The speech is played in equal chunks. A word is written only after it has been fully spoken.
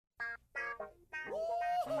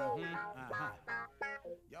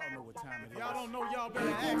Y'all know what time it is. Y'all don't know, y'all better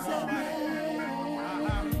ask somebody.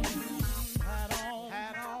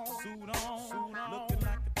 Hat on, suit on, looking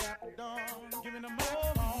like a dapper dawn, giving them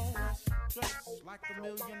all dressed like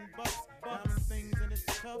 $1,000,000, diamond things in its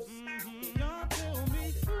cuffs. Y'all tell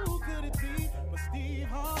me who could it be but Steve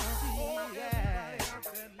Harvey? Oh, yeah. Everybody out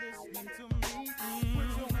there listening to me, put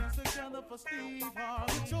your hands together for Steve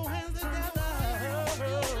Harvey. Put your hands together.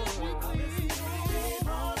 Steve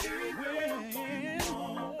Harvey,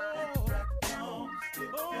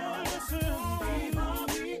 Steve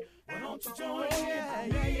Harvey, why don't you join in?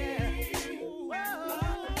 Yeah.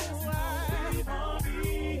 Steve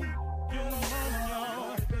Harvey, get on,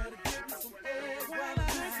 y'all. Better give me some eggs while I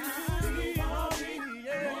listen to Steve Harvey.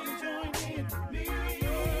 Yeah, join in with me.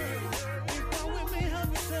 If you're with me, help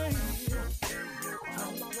me say,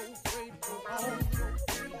 turn your radio on.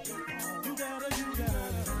 You gotta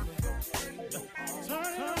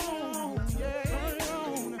turn it on. Yeah, turn it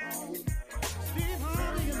on. Steve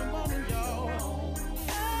Harvey in the morning, y'all.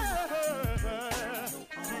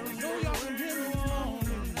 I know y'all can hear me on.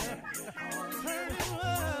 Turn it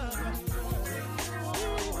up.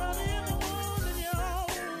 Steve Harvey in the morning, y'all.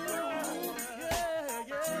 Yeah.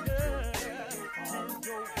 Turn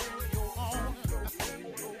your radio on.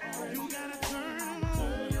 You gotta turn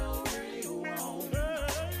your radio on.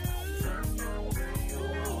 Turn your radio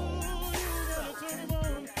on. You gotta turn it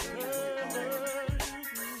on.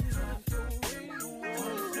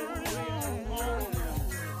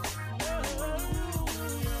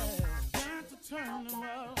 Turn them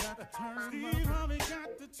up, Steve Harvey got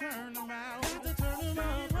to turn them out. Got to turn them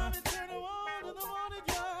up, Steve Harvey turn them on to the morning,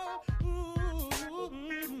 y'all.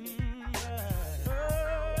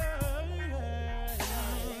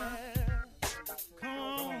 Come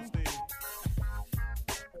on, Steve.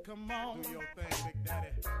 Come on, do your thing, Big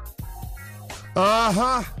Daddy.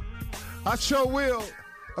 I sure will.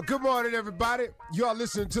 Good morning, everybody. You are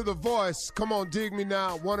listening to The Voice. Come on, dig me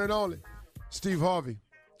now, one and only. Steve Harvey.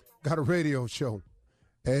 Got a radio show.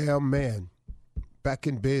 Yeah, man. Back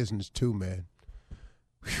in business, too, man.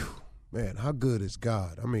 Whew. Man, how good is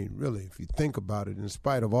God? I mean, really, if you think about it, in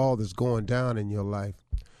spite of all that's going down in your life,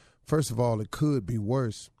 first of all, it could be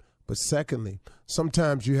worse. But secondly,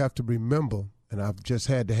 sometimes you have to remember, and I've just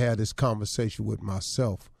had to have this conversation with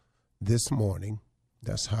myself this morning.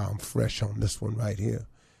 That's how I'm fresh on this one right here.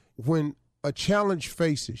 When a challenge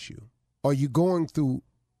faces you, or you're going through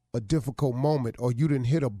a difficult moment, or you didn't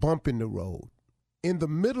hit a bump in the road, in the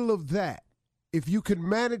middle of that, if you can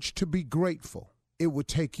manage to be grateful, it would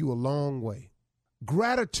take you a long way.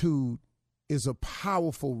 Gratitude is a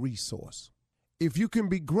powerful resource. If you can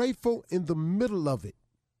be grateful in the middle of it,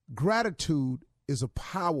 gratitude is a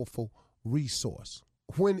powerful resource.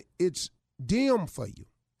 When it's dim for you,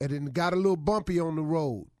 and it got a little bumpy on the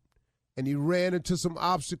road, and you ran into some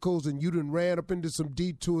obstacles, and you done ran up into some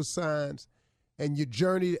detour signs, and your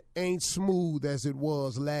journey ain't smooth as it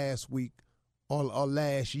was last week or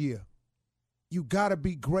last year, you got to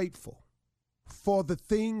be grateful for the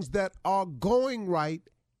things that are going right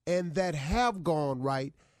and that have gone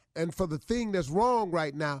right, and for the thing that's wrong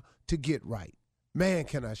right now to get right. Man,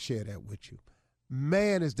 can I share that with you?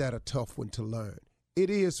 Man, is that a tough one to learn. It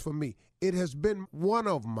is for me. It has been one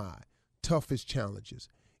of my toughest challenges,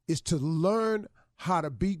 is to learn how to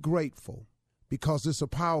be grateful, because it's a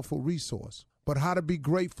powerful resource. But how to be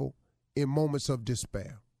grateful in moments of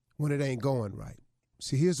despair when it ain't going right.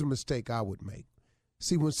 See, here's a mistake I would make.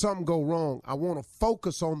 See, when something go wrong, I want to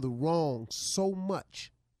focus on the wrong so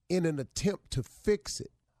much in an attempt to fix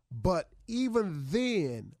it. But even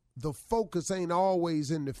then, the focus ain't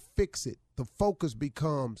always in to fix it. The focus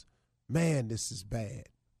becomes, man, this is bad.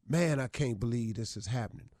 Man, I can't believe this is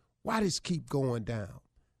happening. Why does this keep going down?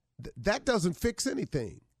 That doesn't fix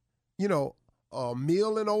anything. You know,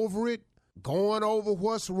 milling over it, going over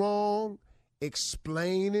what's wrong,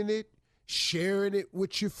 explaining it, sharing it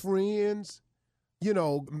with your friends, you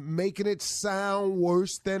know, making it sound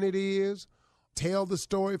worse than it is, tell the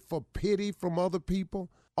story for pity from other people.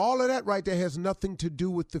 All of that right there has nothing to do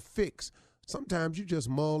with the fix. Sometimes you're just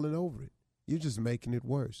mulling over it. You're just making it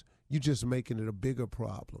worse. You're just making it a bigger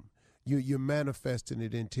problem. You're manifesting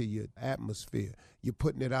it into your atmosphere. You're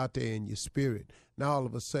putting it out there in your spirit. Now all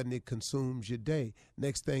of a sudden it consumes your day.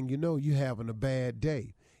 Next thing you know, you're having a bad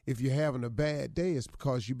day. If you're having a bad day, it's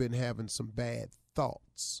because you've been having some bad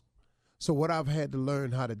thoughts. So what I've had to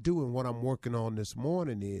learn how to do, and what I'm working on this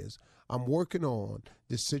morning, is I'm working on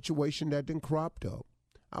this situation that done cropped up.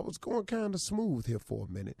 I was going kind of smooth here for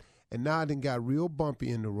a minute, and now I done got real bumpy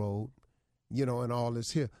in the road, you know, and all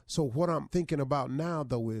this here. So what I'm thinking about now,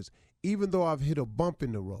 though, is even though I've hit a bump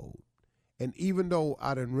in the road, And even though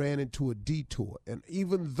I done ran into a detour, and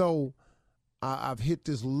even though I've hit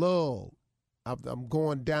this lull, I'm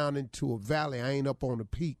going down into a valley, I ain't up on the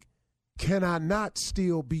peak, can I not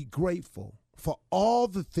still be grateful for all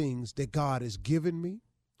the things that God has given me,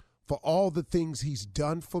 for all the things he's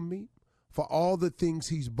done for me, for all the things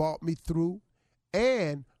he's brought me through,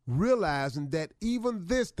 and realizing that even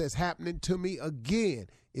this that's happening to me again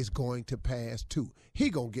is going to pass too. He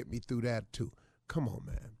gonna get me through that too. Come on,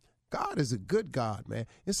 man. God is a good God, man.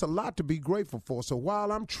 It's a lot to be grateful for. So while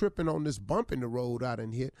I'm tripping on this bump in the road I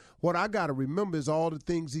done hit, what I got to remember is all the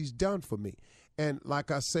things he's done for me. And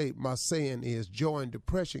like I say, my saying is joy and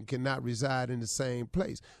depression cannot reside in the same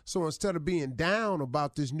place. So instead of being down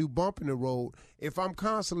about this new bump in the road, if I'm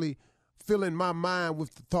constantly filling my mind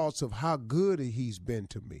with the thoughts of how good he's been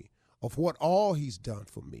to me, of what all he's done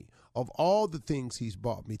for me, of all the things he's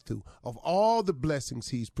brought me through, of all the blessings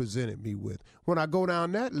he's presented me with. When I go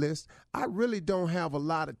down that list, I really don't have a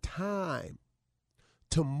lot of time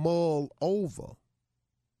to mull over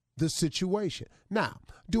the situation. Now,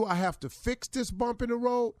 do I have to fix this bump in the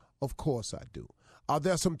road? Of course I do. Are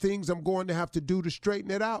there some things I'm going to have to do to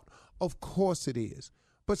straighten it out? Of course it is.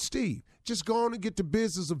 But Steve, just go on and get the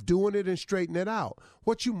business of doing it and straighten it out.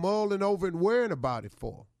 What you mulling over and worrying about it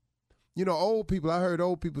for? You know, old people, I heard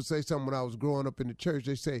old people say something when I was growing up in the church.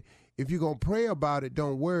 They say, if you're going to pray about it,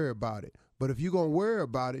 don't worry about it. But if you're going to worry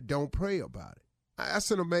about it, don't pray about it.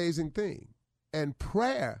 That's an amazing thing. And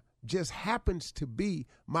prayer just happens to be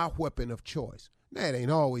my weapon of choice. Now, it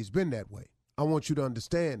ain't always been that way. I want you to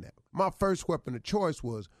understand that. My first weapon of choice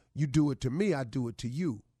was, you do it to me, I do it to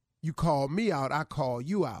you. You call me out, I call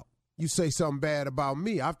you out. You say something bad about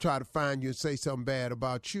me, I've tried to find you and say something bad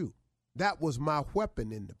about you. That was my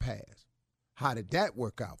weapon in the past. How did that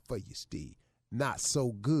work out for you, Steve? Not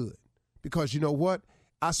so good. Because you know what?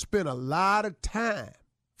 I spent a lot of time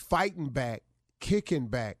fighting back, kicking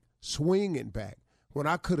back, swinging back, when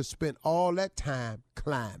I could have spent all that time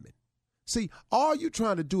climbing. See, all you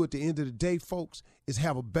trying to do at the end of the day, folks, is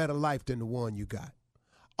have a better life than the one you got.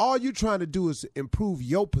 All you trying to do is improve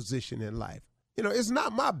your position in life. You know, it's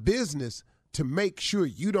not my business to make sure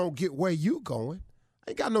you don't get where you going.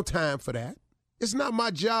 I ain't got no time for that. It's not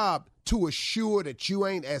my job to assure that you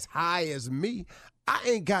ain't as high as me. I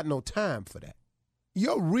ain't got no time for that.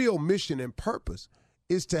 Your real mission and purpose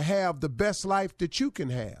is to have the best life that you can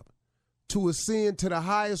have, to ascend to the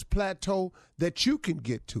highest plateau that you can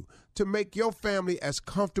get to make your family as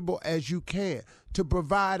comfortable as you can, to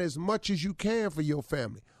provide as much as you can for your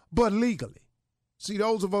family, but legally. See,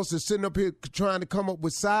 those of us that sitting up here trying to come up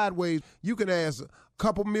with sideways, you can ask a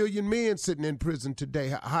couple million men sitting in prison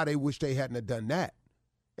today how they wish they hadn't have done that.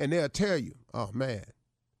 And they'll tell you, oh, man,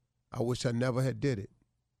 I wish I never had did it.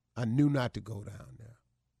 I knew not to go down there.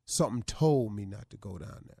 Something told me not to go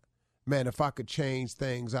down there. Man, if I could change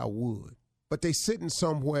things, I would. But they sitting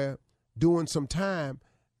somewhere doing some time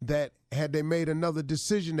that had they made another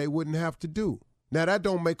decision, they wouldn't have to do. Now, that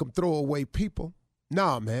don't make them throw away people.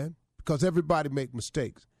 Nah, man, because everybody make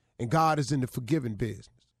mistakes, and God is in the forgiving business.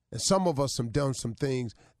 And some of us have done some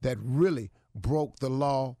things that really broke the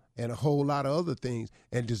law and a whole lot of other things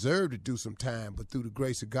and deserved to do some time, but through the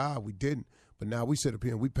grace of God, we didn't. But now we sit up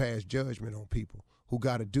here and we pass judgment on people who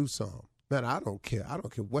got to do something. Man, I don't care. I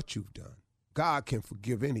don't care what you've done. God can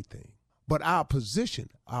forgive anything. But our position,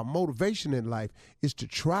 our motivation in life is to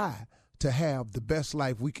try to have the best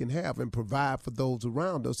life we can have and provide for those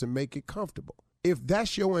around us and make it comfortable. If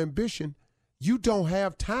that's your ambition, you don't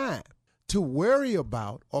have time to worry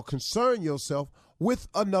about or concern yourself with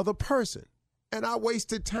another person. And I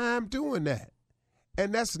wasted time doing that.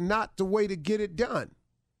 And that's not the way to get it done.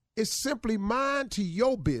 It's simply mind to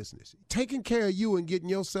your business. Taking care of you and getting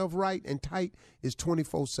yourself right and tight is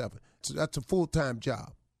 24/7. So that's a full-time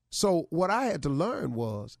job. So what I had to learn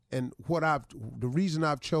was, and the reason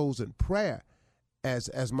I've chosen prayer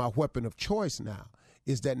as my weapon of choice now,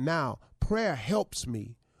 is that now prayer helps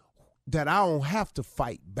me that I don't have to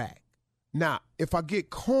fight back. Now, if I get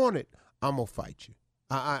cornered, I'm going to fight you.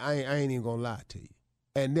 I ain't even going to lie to you.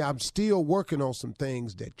 And I'm still working on some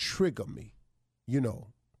things that trigger me,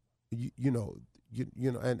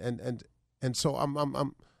 and so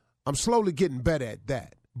I'm slowly getting better at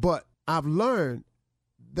that. But I've learned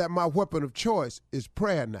that my weapon of choice is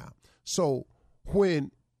prayer now. So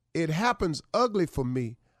when it happens ugly for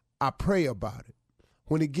me, I pray about it.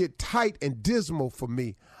 When it get tight and dismal for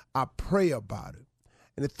me, I pray about it.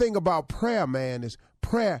 And the thing about prayer, man, is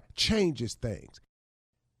prayer changes things.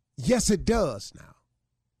 Yes, it does now.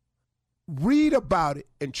 Read about it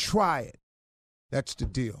and try it. That's the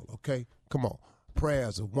deal, okay? Come on. Prayer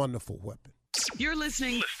is a wonderful weapon. You're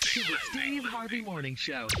listening to the Steve Harvey Morning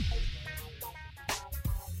Show.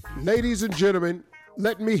 Ladies and gentlemen,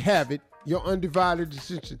 let me have it, your undivided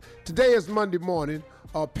decision. Today is Monday morning.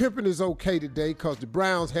 Pimping is okay today because the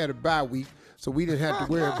Browns had a bye week, so we didn't have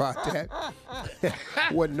to worry about that.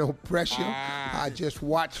 Wasn't no pressure. I just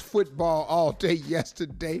watched football all day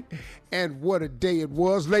yesterday, and what a day it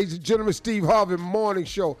was. Ladies and gentlemen, Steve Harvey Morning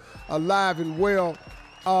Show, alive and well.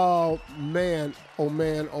 Oh, man, oh,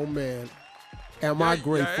 man, oh, man. Am I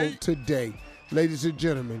grateful today. Ladies and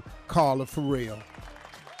gentlemen, Carla Farrell.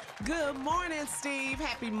 Good morning, Steve.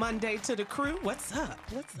 Happy Monday to the crew. What's up?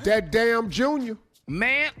 That damn Junior.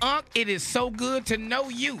 Man, Unc, it is so good to know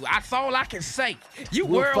you. That's all I can say. You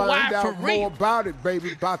We'll worldwide find out for real. more about it,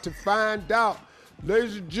 baby. About to find out.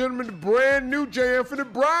 Ladies and gentlemen, the brand new J. Anthony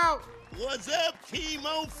Brown. What's up,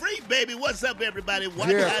 Chemo Free, baby? What's up, everybody?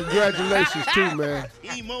 Yeah, congratulations too, man.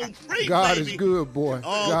 Chemo Free, God baby. is good, boy.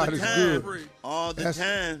 All God the is time. good. All the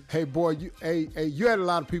time. Hey, boy, you had a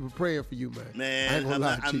lot of people praying for you, man. Man, I ain't gonna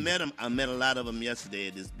lie to you. met them. I met a lot of them yesterday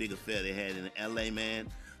at this big affair they had in L.A., man.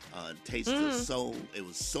 Taste of Soul. It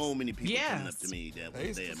was so many people coming up to me that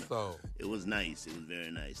was there, man. It was nice. It was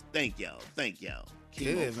very nice. Thank y'all.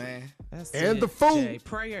 Good, man. That's And it, the food. Jay.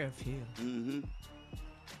 Prayer of healing. Mm-hmm.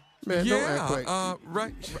 Man, don't act like.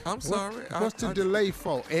 Right. I'm sorry. What's the delay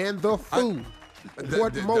for? And the food.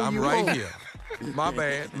 What more I'm you right want? here. My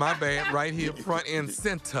bad. Right here, front and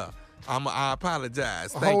center. I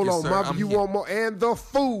apologize. Thank Hold you, on, sir. Mama, I'm you here. want more? And the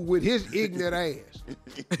food with his ignorant ass.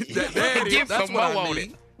 There it is. Give That's some what more I on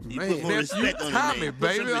need. it. You Man, put more Nephew respect on the Tommy, name.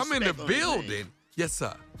 Put some baby. I'm in the respect on the name. building. Yes,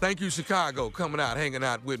 sir. Thank you, Chicago, coming out, hanging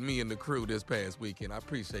out with me and the crew this past weekend. I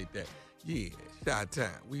appreciate that. Yeah, shot time.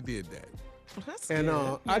 We did that. That's And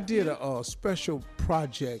good. I did a special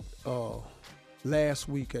project last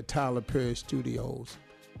week at Tyler Perry Studios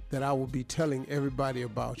that I will be telling everybody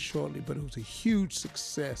about shortly, but it was a huge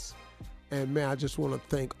success. And, man, I just want to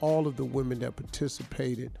thank all of the women that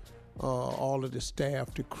participated, all of the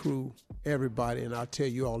staff, the crew, everybody, and I'll tell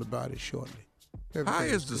you all about it shortly. How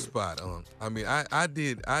Everything is the good. spot on? I mean, I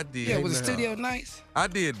did. Yeah, was the studio nice? I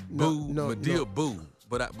did Boo, No, Madea no. Boo,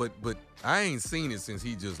 but I ain't seen it since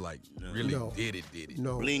he just like really No. did it.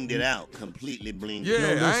 No. Blinged it out. Completely blinged Yeah,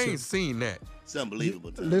 it out. No, I listen. ain't seen that. It's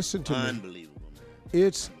unbelievable. Tom. Listen to me. Unbelievable, man.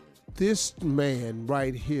 It's this man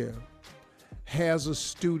right here has a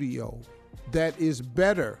studio that is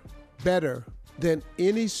better than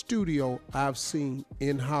any studio I've seen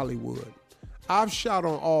in Hollywood. I've shot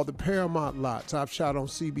on all the Paramount lots. I've shot on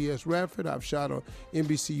CBS Radford. I've shot on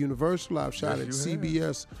NBC Universal. I've shot at Yes, you have.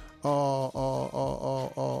 CBS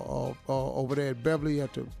over there at Beverly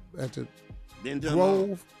at the Been to them all.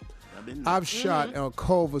 Grove. I've been there. I've shot at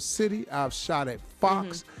Culver City. I've shot at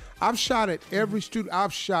Fox. I've shot at every studio.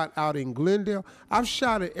 I've shot out in Glendale. I've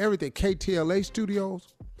shot at everything. KTLA Studios.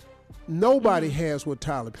 Nobody has what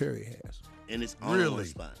Tyler Perry has. And it's all Really? one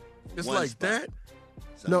spot. It's One like spot. that.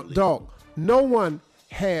 It's No, unbelievable. dog. No one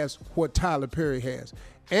has what Tyler Perry has.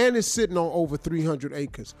 And it's sitting on over 300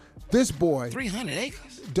 acres. This boy, 300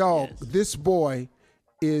 acres? dog, Yes. this boy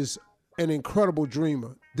is an incredible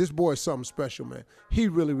dreamer. This boy is something special, man. He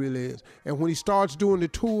really, really is. And when he starts doing the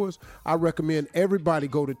tours, I recommend everybody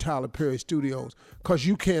go to Tyler Perry Studios because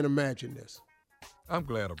you can't imagine this. I'm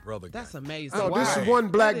glad a brother got That's it. amazing. So this Wow. is one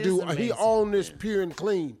black That is dude. He amazing. owned this pure and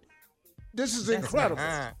clean. This is incredible.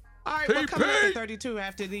 All right, well, coming up PP. at 32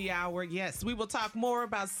 after the hour, yes, we will talk more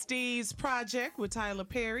about Steve's project with Tyler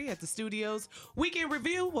Perry at the studios. Weekend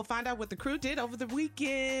review, we'll find out what the crew did over the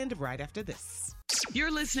weekend right after this.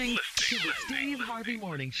 You're listening to the Steve Harvey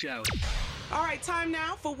Morning Show. All right, time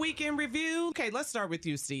now for weekend review. Okay, let's start with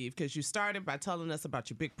you, Steve, because you started by telling us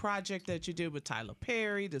about your big project that you did with Tyler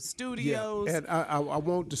Perry, the studios. And I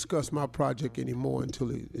won't discuss my project anymore until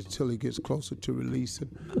he gets closer to releasing.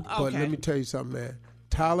 But Okay. let me tell you something, man.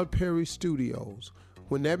 Tyler Perry Studios,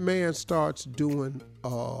 when that man starts doing,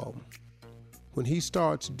 when he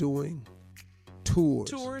starts doing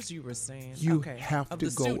tours, you were saying. you okay, have of to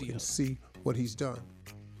the go studios. and see what he's done.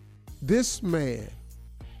 This man,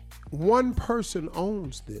 one person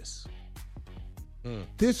owns this.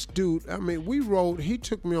 This dude, I mean, he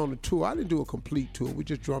took me on a tour. I didn't do a complete tour. We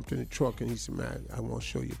just jumped in the truck and he said, man, I want to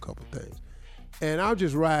show you a couple things. And I was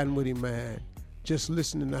just riding with him, man, just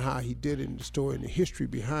listening to how he did it and the story and the history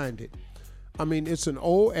behind it. I mean, it's an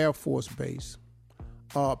old Air Force base.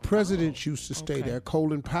 Presidents used to stay there.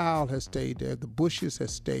 Colin Powell has stayed there. The Bushes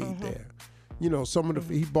has stayed there. You know, some of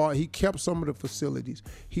the he kept some of the facilities.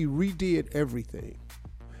 He redid everything.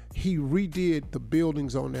 He redid the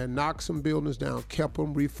buildings on there, knocked some buildings down, kept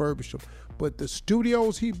them, refurbished them. But the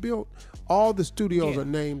studios he built, all the studios are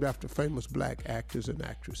named after famous black actors and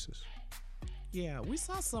actresses. Yeah, we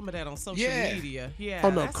saw some of that on social Yeah. media. Yeah. Oh,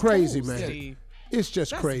 no, that's crazy, cool, man. Steve. It's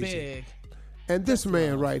just That's crazy. big. And this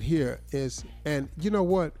man right here is, and you know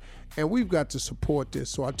what? And we've got to support this.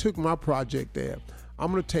 So I took my project there.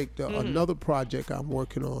 I'm going to take another project I'm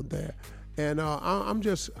working on there. And I'm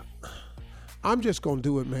just going to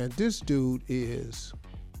do it, man. This dude is...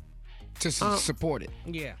 To support it.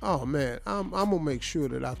 Yeah. Oh, man. I'm going to make sure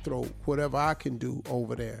that I throw whatever I can do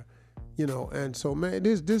over there. You know, and so, man,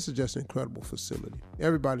 this is just an incredible facility.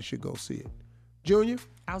 Everybody should go see it. Junior?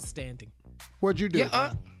 Outstanding. What'd you do?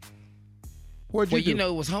 Yeah, What'd you do? you know,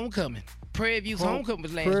 it was homecoming. Prairie View's homecoming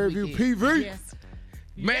was last Prairie weekend. View PV? Yes.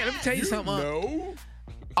 Man, let me tell you something. No.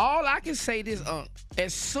 All I can say this,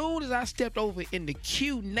 as soon as I stepped over in the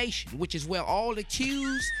Q Nation, which is where all the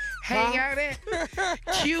Qs hang out at,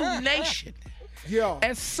 Q Nation. Yeah.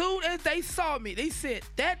 As soon as they saw me, they said,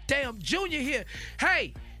 that damn Junior here,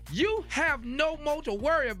 hey, you have no more to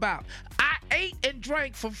worry about. I ate and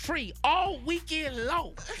drank for free all weekend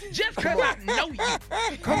long just because I know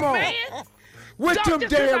you. Come on. Man, With dog, them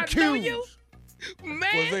just 'cause damn I know you, cues. man,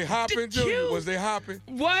 Was they hopping, the Junior? Q- Was they hopping?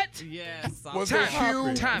 What? Yes. Was they Time.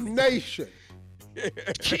 hopping? Time. Nation.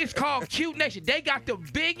 It's called Q Nation. They got the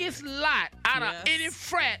biggest lot out of Yes. any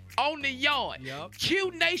frat on the yard. Yep.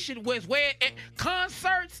 Q Nation was where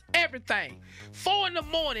concerts, everything. 4 in the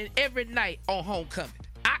morning every night on homecoming.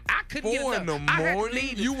 I couldn't get 4 enough. in the I had to morning?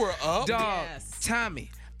 leave them. You were up? Dog, Yes.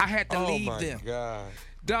 Tommy, I had to Oh, leave my them. God.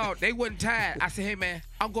 Dog, they wasn't tired. I said, hey, man,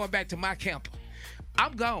 I'm going back to my camper.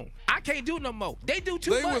 I'm gone. I can't do no more. They do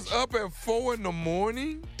too They much. was up at 4 in the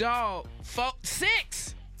morning? Dog,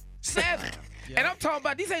 6, 7. And I'm talking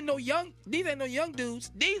about these ain't no young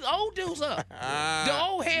dudes. These old dudes up. The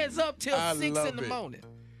old heads up till I 6 love in the it. morning.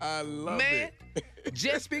 I love Man, it.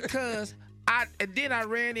 just because and then I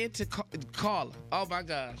ran into Carla. Oh my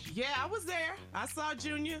gosh. Yeah, I was there. I saw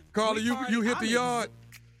Junior. Carla, We you partied. hit the yard?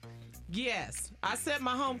 Yes. I set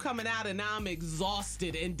my homecoming out and now I'm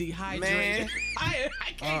exhausted and dehydrated. Man. I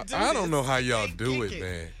can't do I don't this. know how y'all Can't do kick it,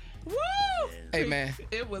 man. Woo! Hey, man.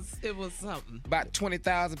 It was something. About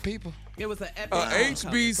 20,000 people. It was an epic homecoming,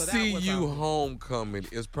 so that was HBCU something. homecoming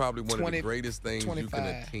is probably one of 20, the greatest things you can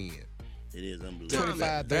 25. attend. It is unbelievable.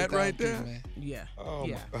 25, That 30,000 right there? people, man. Yeah. Oh,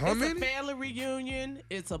 yeah. my- how it's many? a family reunion.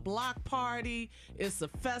 It's a block party. It's a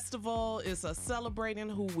festival. It's a celebrating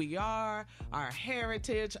who we are, our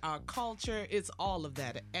heritage, our culture. It's all of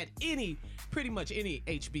that at pretty much any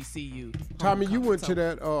HBCU. Tommy, you homecoming. went So, to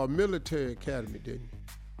that military academy, didn't you?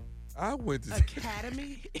 I went to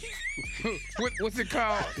academy. What's it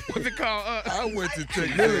called? What's it called? I went to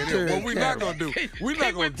Texas Military A&M. What we not gonna academy. do? We're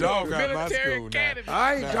not gonna dog out my Military school academy.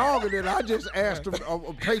 I ain't dogging it. I just asked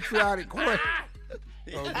a patriotic question.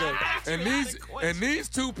 now. Okay. And these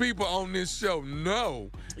two people on this show know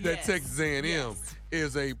that Yes. Texas A&M Yes.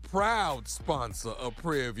 is a proud sponsor of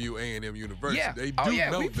Prairie View A&M University. Yeah. They do Oh, yeah.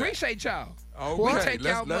 know We that. appreciate y'all. Okay, We take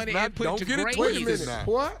y'all let's money not, and put it don't to get it great Wait a twisted uses. minute.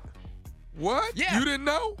 now. What? What? Yeah. You didn't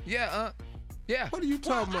know? Yeah, yeah. What are you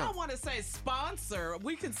Well, talking I don't about? want to say sponsor.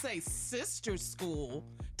 We can say sister school,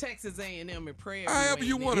 Texas A&M and Prairie View. However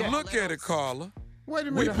you want to A&M. look at it, Carla. Wait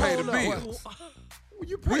a We minute. pay hold the up. bills.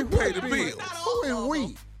 You pay We pay what the bills. Who is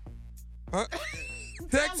we? Huh?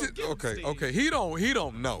 Texas. Give 'em, Okay, Steve. okay. He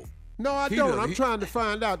don't know. No, I He don't. does. I'm He- trying to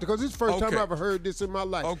find out because this is the first time Okay. I've ever heard this in my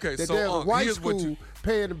life. Okay, that so, there's a white here's what school you-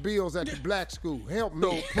 paying the bills at the black school. Help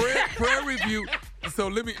So me. Prairie View. So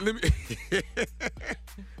let me.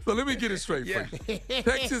 So let me get it straight Yeah. for you.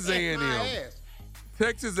 Texas My A&M, ass.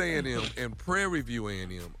 Texas A&M, and Prairie View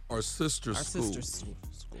A&M are sister Our schools. sister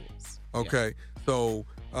schools. Okay, so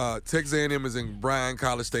Texas A&M is in Bryan,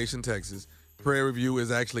 College Station, Texas. Prairie View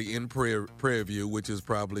is actually in Prairie View, which is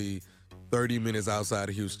probably 30 minutes outside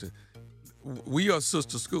of Houston. We are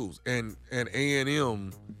sister schools, and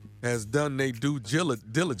A&M has done their due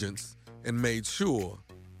diligence and made sure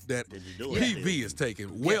that Did you do it? PV is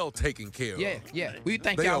taken care Yeah, of. yeah. We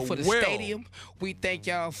thank They y'all are for the well- stadium. We thank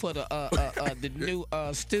y'all for the new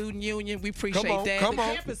student union. We appreciate Come on, that. come The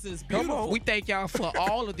on. campus is Come beautiful. on. We thank y'all for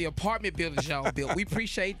all of the apartment buildings y'all built. We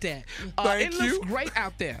appreciate that. Thank it looks you. great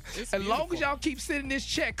out there. It's as long as beautiful. y'all keep sending this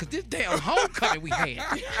check, because this damn homecoming we had.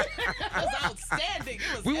 It was outstanding.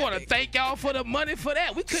 It was We want to epic. thank y'all for the money for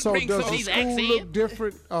that. We couldn't So bring some does of the these acts school in. look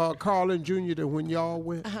different, Carl and Junior, than when y'all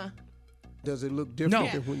went? Does it look different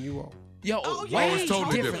No. than when you all? Yo, Oh, yeah. way Oh, it's totally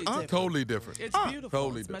Totally different. different. Totally different. It's beautiful.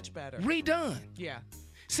 Totally It's much better. redone. Yeah.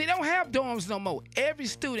 See, they don't have dorms no more. Every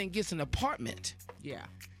student gets an apartment. Yeah.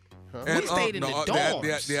 And, We stayed in the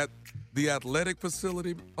dorms. The athletic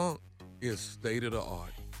facility is state of the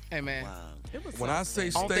art. Hey, man. Wow. It was When I say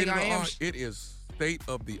Only state thing of the I am- art, it is state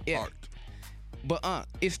of the Yeah. art. But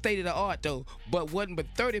it's state of the art though. But wasn't but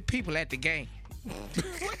 30 people at the game.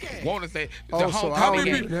 Want to say the so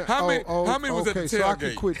homecoming game. How many was at the okay, so I can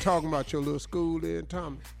tailgate? quit talking about your little school then,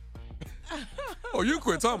 Tommy. Oh, you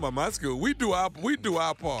quit talking about my school. We do our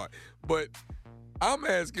part. But I'm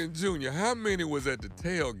asking Junior, how many was at the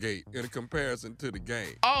tailgate in comparison to the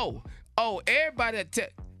game? Oh, everybody at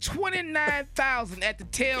 29,000 at the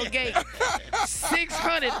tailgate,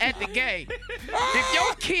 600 at the game. If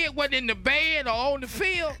your kid wasn't in the band or on the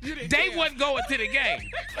field, they wasn't going to the game.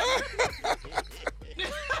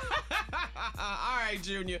 All right,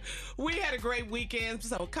 Junior. We had a great weekend.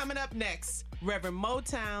 So coming up next, Reverend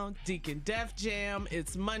Motown, Deacon Def Jam.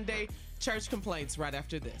 It's Monday. Church complaints right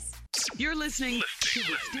after this. You're listening to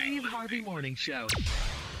the Steve Harvey Morning Show.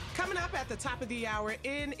 Coming up at the top of the hour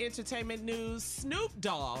in entertainment news, Snoop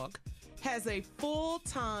Dogg has a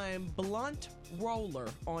full-time blunt roller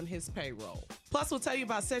on his payroll. Plus, we'll tell you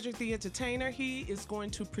about Cedric the Entertainer. He is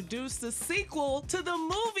going to produce the sequel to the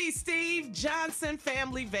movie Steve Johnson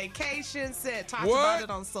Family Vacation. Talked about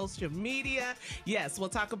it on social media. Yes, we'll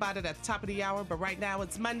talk about it at the top of the hour, but right now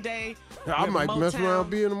it's Monday. I might mess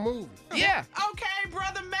around being a movie. Yeah. Okay,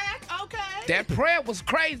 Brother Mac, okay. That prayer was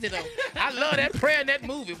crazy, though. I love that prayer in that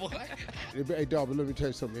movie, boy. Hey, dog, but let me tell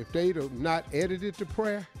you something. If they'd have not edited the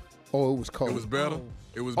prayer, it was cold. It was better.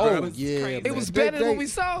 It was Oh, better. yeah. crazy. It was better than what we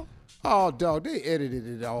saw. Oh, dog, they edited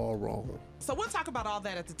it all wrong. So we'll talk about all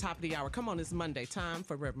that at the top of the hour. Come on, it's Monday. Time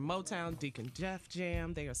for Reverend Motown, Deacon Def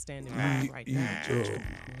Jam. They are standing by right now.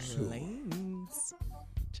 Lanes.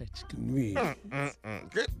 Church.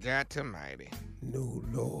 Good God Almighty. No,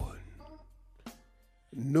 Lord.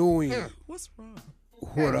 Knowing What's wrong?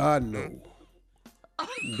 what I know,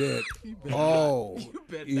 that all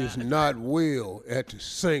is not well at the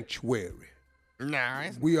sanctuary.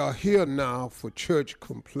 Nice. We are here now for church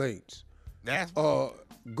complaints. That's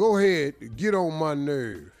Go ahead, get on my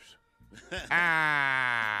nerves.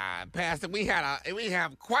 Pastor, we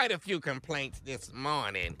have quite a few complaints this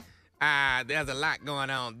morning. There's a lot going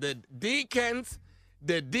on. The deacons,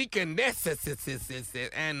 the deaconesses,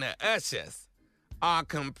 and the ushers are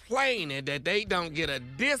complaining that they don't get a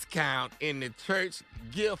discount in the church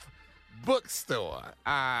gift bookstore.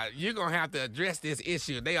 You're going to have to address this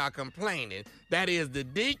issue. They are complaining. That is the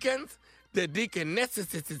deacons, the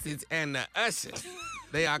deaconesses, and the ushers.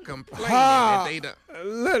 They are complaining that they don't.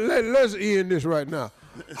 Let's end this right now.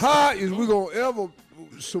 How is we going to ever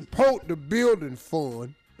support the building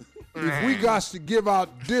fund if we got to give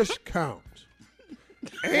out discounts?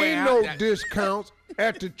 Ain't no discounts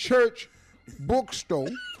at the church bookstore.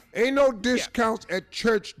 Ain't no discounts at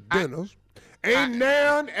church dinners. Ain't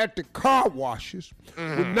none at the car washes.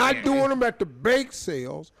 We're not doing them at the bake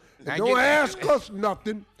sales. And don't ask us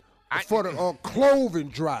nothing for the clothing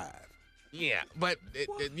drive. Yeah, but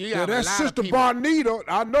you Now have a that's lot Sister of people. Bonita.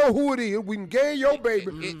 I know who it is. We can give your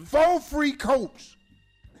baby 4 free coats.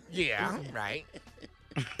 Yeah, right.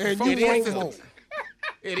 And It you is won't more.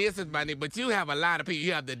 It is money, but you have a lot of people.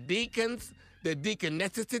 You have the deacons, the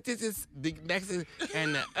deaconesses,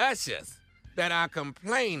 and the ushers that are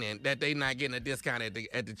complaining that they're not getting a discount at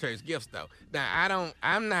the church gift store. Now,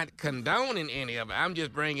 I'm not condoning any of it. I'm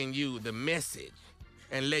just bringing you the message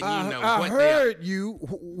and letting you know I what heard you.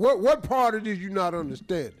 What part of this you not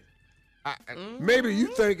understanding? Maybe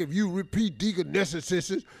you think if you repeat deaconesses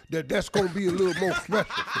that's going to be a little more special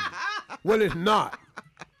for you. Well, it's not.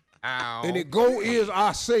 And it go is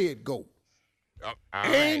I say it go.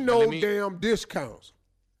 Ain't no damn discounts.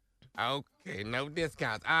 Okay, no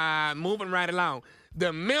discounts. Moving right along.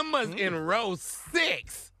 The members in row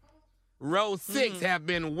 6 have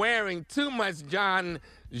been wearing too much John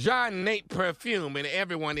Nate perfume, and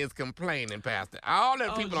everyone is complaining, Pastor. All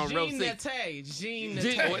the people on row 6. Jean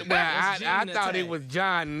Well, Natay. I thought it was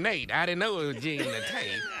John Nate. I didn't know it was Jean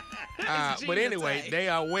Natay. But anyway, they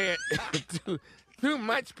are wearing too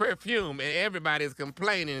much perfume, and everybody's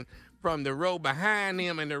complaining from the row behind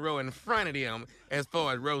them and the row in front of them as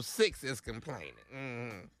far as row 6 is complaining.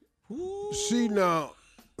 Mm-hmm. See now,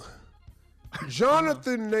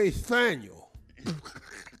 Jonathan Nathaniel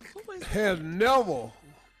has never,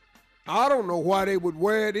 I don't know why they would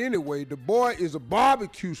wear it anyway. The boy is a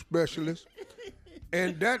barbecue specialist,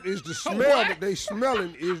 and that is the smell that they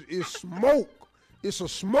smelling is smoke. It's a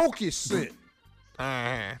smoky scent.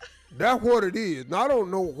 That's what it is. Now, I don't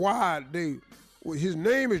know why his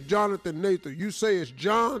name is Jonathan Nathan. You say it's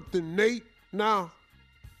Jonathan Nate now?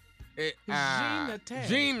 She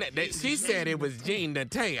said it was Jean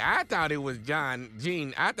Natay. I thought it was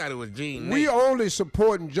Jean. I thought it was Jean Nate. We only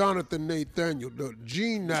supporting Jonathan Nathaniel. The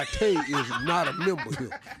Jean Natay is not a member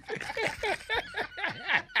here.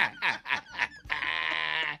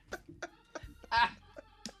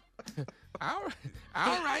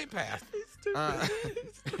 All right, Pastor.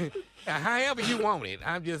 However you want it.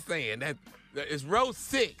 I'm just saying that it's row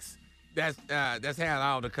 6 that's had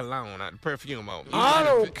all the cologne, the perfume on. I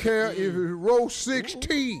don't care if it's row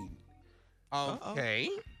 16. Okay.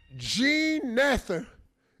 Gene Nathan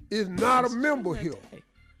is not a member here.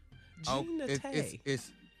 Gene Natay.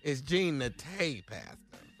 It's Gene Natay, Pastor,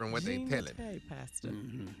 from what they tell it. Natay, Pastor.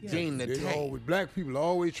 Mm-hmm. Yes. Gene Natay. Black people are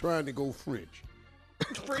always trying to go French.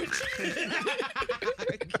 French.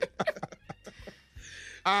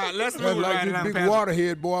 Let's That's move like right this along, big Pastor.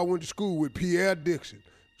 waterhead boy I went to school with, Pierre Dixon.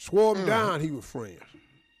 Swore him down he was French.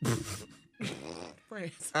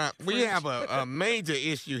 We have a major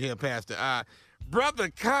issue here, Pastor. Brother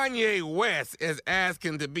Kanye West is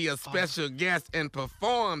asking to be a special guest and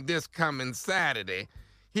perform this coming Saturday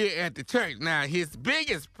here at the church. Now, his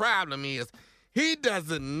biggest problem is he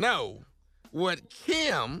doesn't know what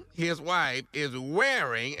Kim, his wife, is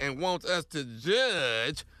wearing and wants us to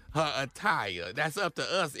judge her attire. That's up to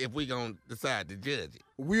us if we're going to decide to judge it.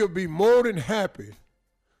 We'll be more than happy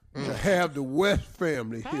to have the West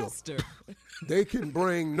family Pastor. here. They can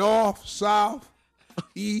bring North, South,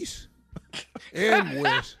 East, and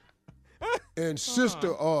West. And Sister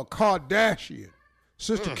Kardashian,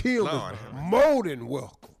 Sister Kim is more than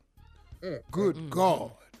welcome. Good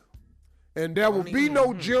God. And there will be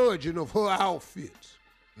no judging of her outfits.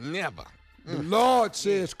 Never. The Lord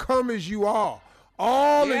says, come as you are.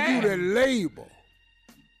 All of you that labor.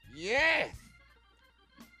 Yes.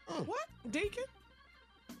 What, Deacon?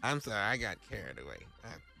 I'm sorry, I got carried away.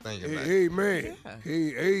 Thank you. Amen. Yeah.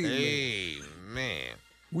 Amen.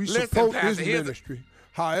 We Listen, support Pastor, this here's ministry,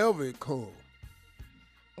 however it comes.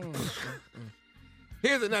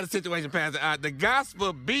 Here's another situation, Pastor. The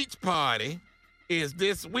Gospel Beach Party is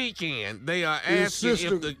this weekend. They are Is asking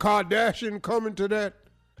Sister if the Kardashian coming to that?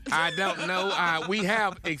 I don't know. We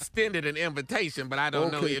have extended an invitation, but I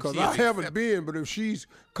don't know Okay, if because she's I haven't been, but if she's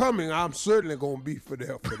coming, I'm certainly going to be for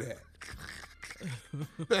that.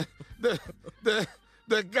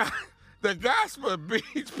 The Gospel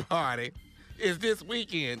Beach Party is this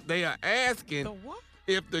weekend. They are asking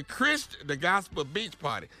if the Gospel Beach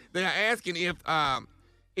Party. They are asking if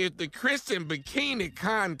the Christian bikini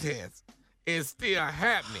contest is still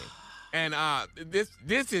happening. And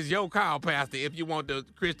this is your call, Pastor, if you want the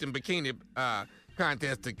Christian bikini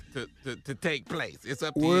contest to take place. It's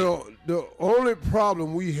up to you. Well, the only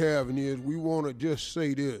problem we have is we want to just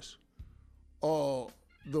say this.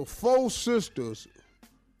 The four sisters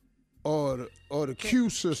or the Q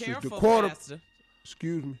sisters, Careful, the quarter. Pastor.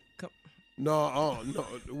 Excuse me. No,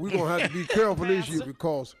 we're going to have to be careful this year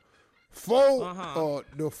because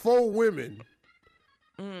the four women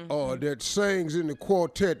that sings in the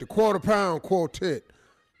quartet, the Quarter Pound Quartet,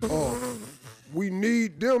 we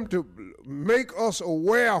need them to make us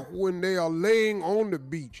aware when they are laying on the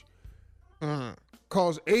beach.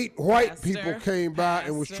 Because 8 white people came by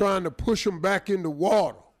and was trying to push them back in the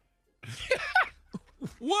water.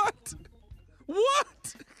 What?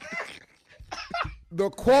 The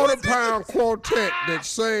Quarter Pound Quartet that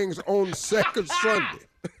sings on second Sunday.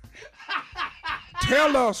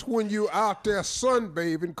 Tell us when you're out there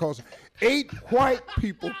sunbathing, because 8 white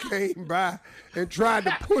people came by and tried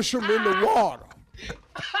to push them in the water.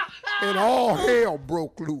 And all hell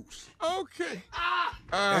broke loose. Okay.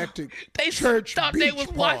 At the They church thought beach they was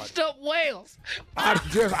party. washed up whales.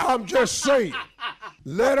 I'm just saying.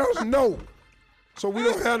 Let us know so we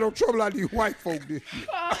don't have no trouble like these white folk this year.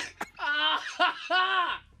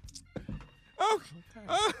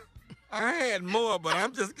 Okay. I had more, but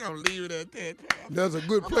I'm just going to leave it at that. That's a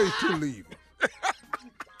good place to leave it.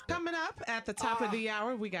 Coming up at the top of the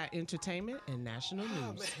hour, we got entertainment and national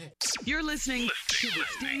news. You're listening to the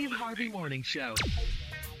Steve Harvey Morning Show.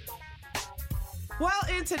 Well,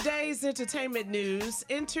 in today's entertainment news,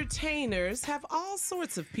 entertainers have all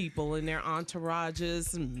sorts of people in their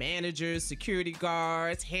entourages, managers, security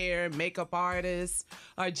guards, hair and makeup artists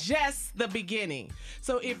are just the beginning.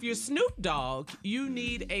 So if you're Snoop Dogg, you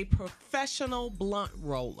need a professional blunt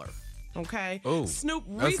roller. Okay. Ooh, Snoop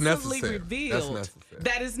that's recently necessary. revealed That's necessary.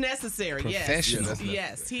 that is necessary. Professional. Yes. Yeah,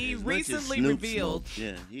 Yes. He As much as recently Snoop revealed. smokes,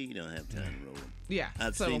 yeah, he don't have time to roll. Yeah,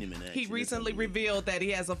 I've so seen him in action. he It's recently unbelievable. revealed that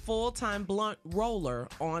he has a full-time blunt roller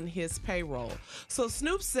on his payroll. So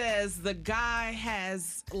Snoop says the guy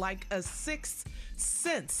has like a 6th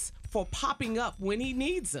sense for popping up when he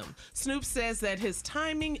needs him. Snoop says that his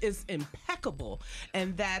timing is impeccable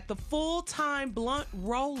and that the full-time blunt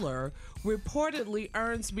roller reportedly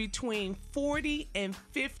earns between 40 and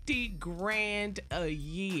 50 grand a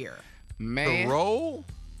year. Man. To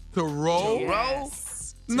roll? Yes.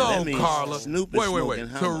 No, That means Carla. Snoop is Wait. smoking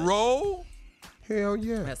how To much? roll? Hell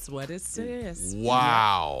yeah. That's what it says.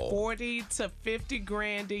 Wow. 40 to 50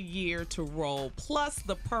 grand a year to roll, plus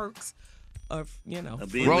the perks of,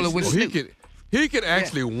 rolling with Snoop. He could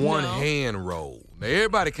actually one No. hand roll. Now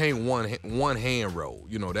everybody can't one hand roll.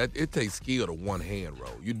 You know that it takes skill to one hand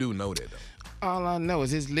roll. You do know that though. All I know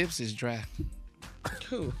is his lips is dry.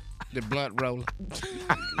 Who? The blunt roller.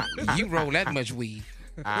 You roll that much weed,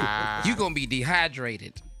 you gonna be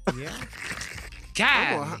dehydrated. Yeah.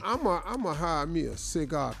 God. I'm gonna hire me a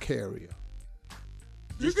cigar carrier.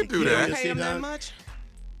 You can do You that. pay him that much?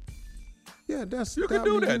 Yeah, that's You can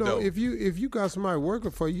do that, though. If you got somebody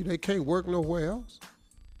working for you, they can't work nowhere else.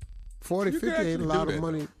 40, You can 50 ain't a actually lot do of that,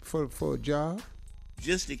 money for a job.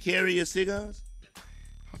 Just to carry your cigars?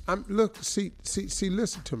 See,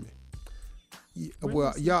 listen to me.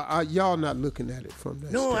 Well, y'all not looking at it from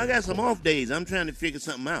that. No, I got some standpoint. off days. I'm trying to figure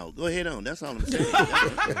something out. Go ahead on. That's all I'm saying.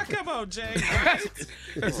 Come on, Jay.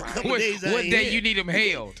 It's a couple What days I what ain't day here. you need him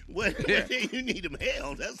held? What day you need them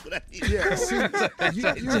held? That's what I need. Yeah, see,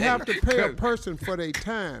 you have to pay a person for their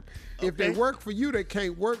time. If they Okay. work for you, they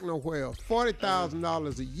can't work nowhere else.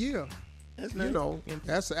 $40,000 a year, That's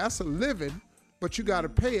nice. that's a living, but you got to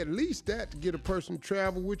pay at least that to get a person to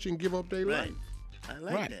travel with you and give up their Right. life. I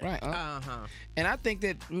like that. Right. Uh-huh. And I think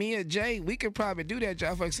that me and Jay, we could probably do that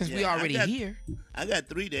job since we Yeah, already here. I got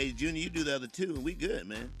 3 days, Junior. You do the other 2, and we good,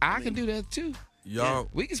 man. I can do that too. Y'all,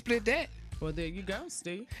 We can split that. Well, there you go,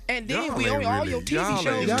 Steve. And then Y'all we ain't own all really- your TV y'all shows.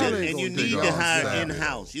 ain't Y'all really ain't And you gonna need do to y'all hire salary.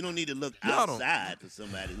 in-house. You don't need to look Y'all don't- outside for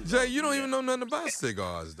somebody. who's Jay, you don't yeah. even know nothing about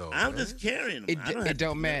cigars though. I'm man. just carrying them. It, I don't it have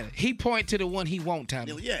don't to- matter. He point to the one he want,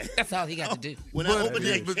 Tommy. Yeah. That's all he got to do. When But- I opened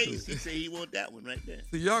that but- case, he said he want that one right there.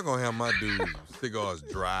 See, y'all gonna have my dudes cigars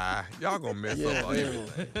dry. Y'all gonna mess up all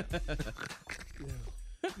everything.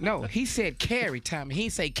 No, he said carry, Tommy. He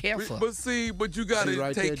ain't say careful. But you gotta See,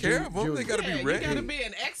 right take there, care of them. They gotta Yeah, be you ready. got to be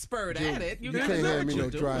an expert at it. You gotta can't know hand what me you're no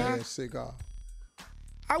doing. dry ass cigar.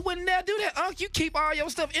 I wouldn't dare do that, Unc. You keep all your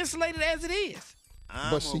stuff insulated as it is.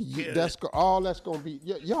 I'm But gonna see, carry that's that. all that's gonna be.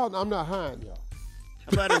 Y'all, I'm not hiring y'all.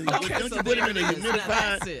 How about Okay, don't so you put him in a there it is. Now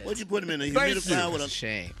that's humidifier? it. What'd you put him in a Thank humidifier you. with a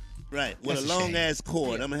Shame. right with That's a a long shame. ass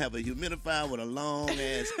cord? I'm gonna have a humidifier with a long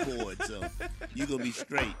ass cord, so you gonna be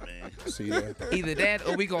straight, man. See that? Either that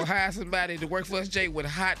or we gonna hire somebody to work for us, Jay, with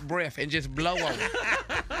hot breath and just blow on it.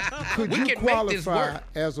 Could We you can make this qualify work.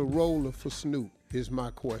 as a roller for Snoop? Is my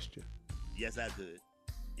question. Yes, I could.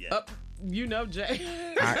 Yeah. You know, Jay.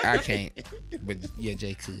 I can't. But yeah,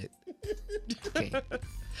 Jay could. Okay.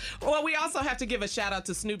 Well, we also have to give a shout out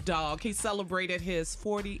to Snoop Dogg. He celebrated his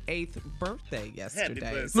 48th birthday yesterday.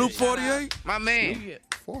 birthday. Snoop Shout out. 48. My man.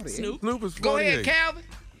 Snoop. 40. Snoop. Snoop is 48. Go ahead, Calvin.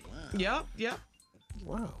 Yep.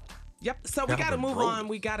 Wow. Yep. So we got to Calvin move broke on. it.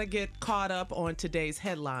 We got to get caught up on today's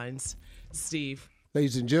headlines, Steve.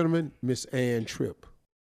 Ladies and gentlemen, Miss Ann Tripp.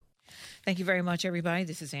 Thank you very much, everybody.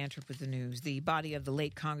 This is Ann Tripp with the news. The body of the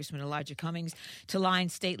late Congressman Elijah Cummings to lie in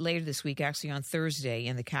state later this week, actually on Thursday,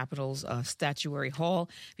 in the Capitol's Statuary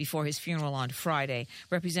Hall before his funeral on Friday.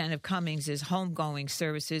 Representative Cummings is homegoing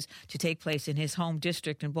services to take place in his home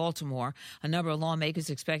district in Baltimore. A number of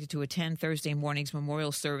lawmakers expected to attend Thursday morning's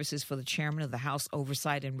memorial services for the chairman of the House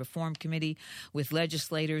Oversight and Reform Committee, with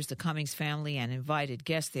legislators, the Cummings family, and invited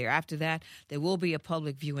guests there. After that, there will be a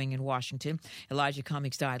public viewing in Washington. Elijah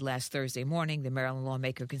Cummings died last Thursday morning. The Maryland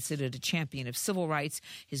lawmaker considered a champion of civil rights,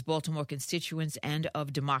 his Baltimore constituents, and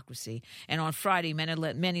of democracy. And on Friday,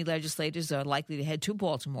 many legislators are likely to head to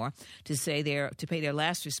Baltimore to pay their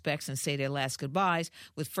last respects and say their last goodbyes,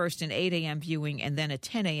 with first an 8 a.m. viewing and then a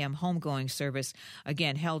 10 a.m. homegoing service,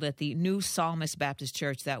 again held at the New Psalmist Baptist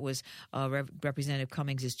Church. That was Representative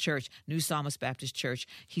Cummings' church, New Psalmist Baptist Church.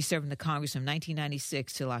 He served in the Congress from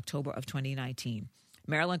 1996 till October of 2019.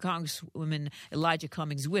 Maryland Congresswoman Elijah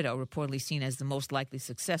Cummings' widow, reportedly seen as the most likely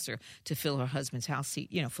successor to fill her husband's House seat,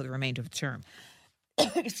 for the remainder of the term.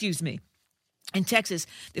 Excuse me. In Texas,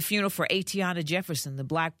 the funeral for Atiana Jefferson, the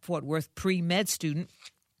Black Fort Worth pre-med student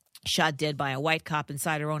shot dead by a white cop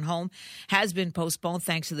inside her own home, has been postponed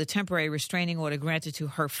thanks to the temporary restraining order granted to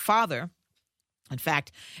her father. In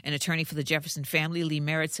fact, an attorney for the Jefferson family, Lee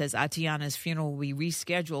Merritt, says Atiana's funeral will be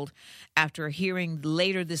rescheduled after a hearing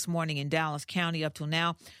later this morning in Dallas County. Up till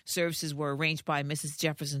now, services were arranged by Mrs.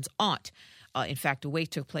 Jefferson's aunt. In fact, a wake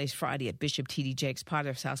took place Friday at Bishop T.D. Jakes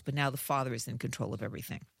Potter's house, but now the father is in control of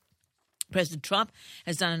everything. President Trump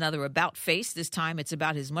has done another about-face. This time it's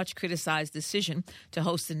about his much-criticized decision to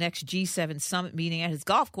host the next G7 summit meeting at his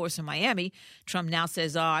golf course in Miami. Trump now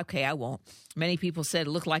says, okay, I won't. Many people said it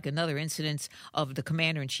looked like another incident of the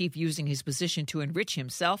commander-in-chief using his position to enrich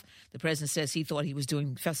himself. The president says he thought he was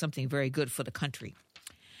doing something very good for the country.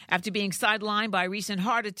 After being sidelined by a recent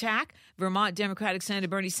heart attack, Vermont Democratic Senator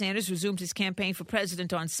Bernie Sanders resumed his campaign for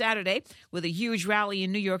president on Saturday with a huge rally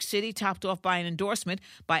in New York City, topped off by an endorsement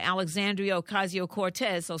by Alexandria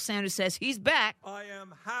Ocasio-Cortez. So Sanders says he's back. I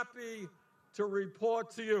am happy to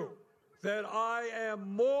report to you that I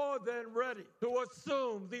am more than ready to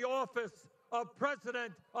assume the office of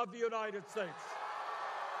President of the United States.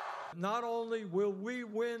 Not only will we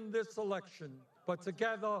win this election, but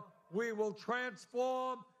together we will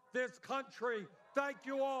transform this country. Thank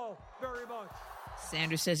you all very much.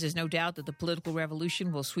 Sanders says there's no doubt that the political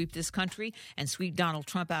revolution will sweep this country and sweep Donald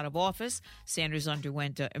Trump out of office. Sanders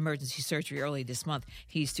underwent emergency surgery early this month.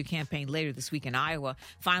 He's to campaign later this week in Iowa.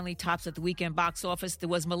 Finally, tops at the weekend box office, there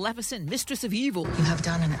was Maleficent, Mistress of Evil. You have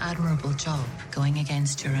done an admirable job going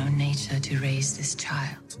against your own nature to raise this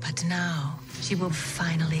child. But now, she will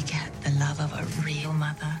finally get the love of a real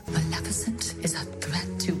mother. Maleficent is a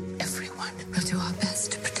threat to everyone. We'll do our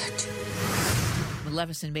best to protect you.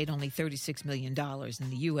 Maleficent made only $36 million in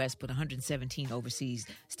the U.S., but $117 overseas.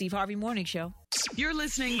 Steve Harvey Morning Show. You're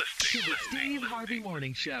listening to the Steve Harvey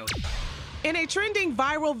Morning Show. In a trending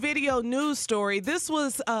viral video news story, this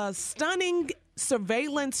was stunning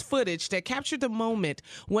surveillance footage that captured the moment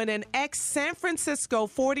when an ex-San Francisco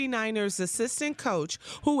 49ers assistant coach,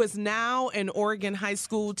 who is now an Oregon high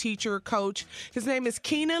school teacher coach, his name is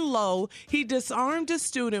Keenan Lowe, he disarmed a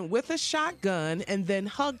student with a shotgun and then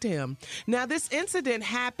hugged him. Now, this incident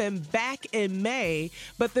happened back in May,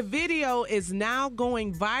 but the video is now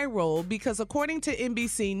going viral because, according to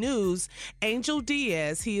NBC News, Angel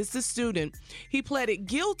Diaz, he is the student, he pleaded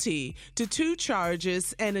guilty to 2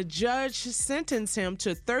 charges, and a judge sentenced him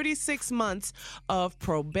to 36 months of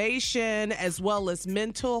probation, as well as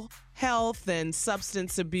mental health and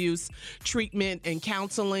substance abuse treatment and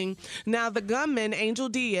counseling. Now, the gunman, Angel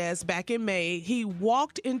Diaz, back in May, he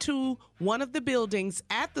walked into one of the buildings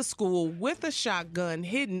at the school with a shotgun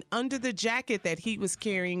hidden under the jacket that he was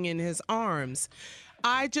carrying in his arms.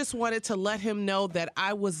 I just wanted to let him know that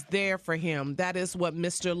I was there for him. That is what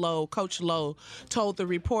Mr. Lowe, Coach Lowe, told the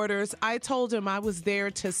reporters. I told him I was there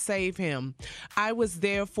to save him. I was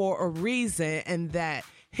there for a reason, and that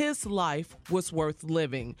his life was worth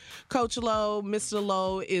living. Coach Lowe, Mr.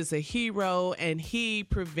 Lowe, is a hero, and he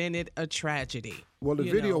prevented a tragedy. Well, the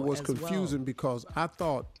video was confusing because I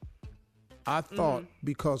thought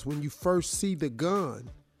because when you first see the gun,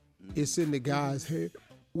 it's in the guy's head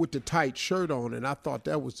with the tight shirt on, and I thought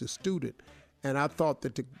that was the student, and I thought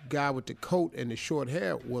that the guy with the coat and the short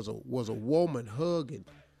hair was a woman hugging.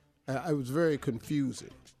 It was very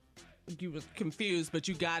confusing. You was confused, but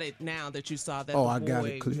you got it now that you saw that I the got boy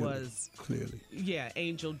it clearly, was clearly. Yeah,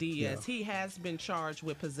 Angel Diaz. Yeah. He has been charged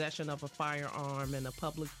with possession of a firearm in a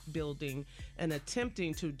public building and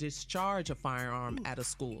attempting to discharge a firearm at a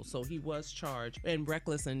school. So he was charged in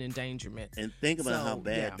reckless and endangerment. And think about how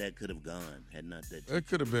bad that could have gone had not that. It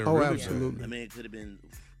could have been really absolutely bad. I mean, it could have been,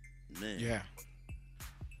 man. Yeah.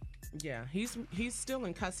 Yeah, he's still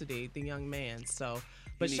in custody, the young man. So,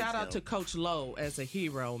 but He shout needs out to help. Coach Lowe as a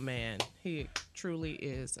hero, man. He truly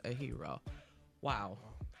is a hero. Wow.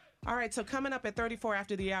 All right, so coming up at 34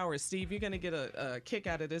 after the hour, Steve, you're going to get a kick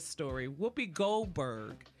out of this story. Whoopi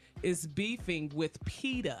Goldberg is beefing with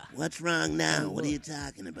PETA. What's wrong now? What are you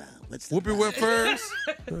talking about? What's the Whoopi went first.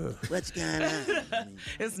 What's going on? I mean,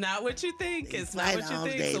 It's not what you think. they It's not fight what you all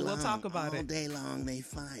think, day so we'll long. talk about all it. day long, they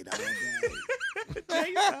fight all day.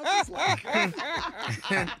 Jay sounds just like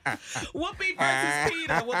Whoopi versus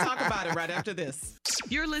PETA. We'll talk about it right after this.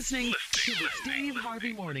 You're listening to the Steve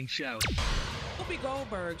Harvey Morning Show. Whoopi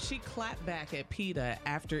Goldberg, she clapped back at PETA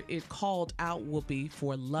after it called out Whoopi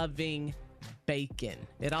for loving bacon.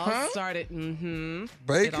 It all started, Bacon?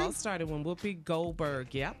 It all started when Whoopi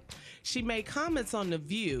Goldberg, she made comments on The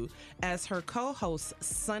View as her co-host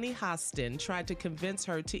Sunny Hostin tried to convince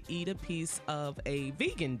her to eat a piece of a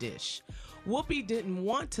vegan dish. Whoopi didn't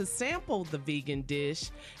want to sample the vegan dish,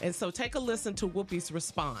 and so take a listen to Whoopi's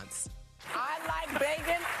response. I like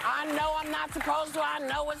bacon. I know I'm not supposed to. I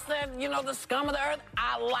know it's the scum of the earth.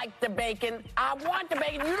 I like the bacon. I want the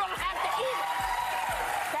bacon. You don't have to eat it.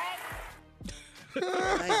 Okay?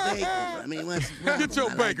 I like bacon. I mean, what's the problem? Get your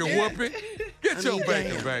I bacon, like Whoopi. Get your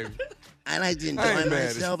bacon, baby. I like to I ain't enjoy mad at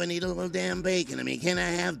myself and eat a little damn bacon. I mean, can I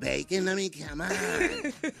have bacon? I mean, come on.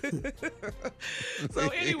 So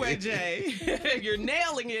anyway, Jay, you're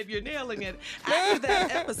nailing it. You're nailing it. After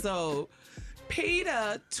that episode,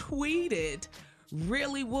 PETA tweeted,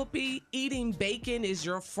 "Really, Whoopi? Eating bacon is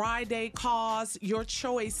your Friday cause. Your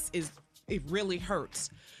choice it really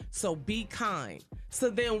hurts. So be kind."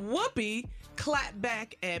 So then Whoopi clapped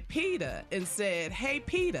back at PETA and said, "Hey,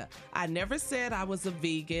 PETA, I never said I was a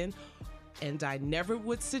vegan And I never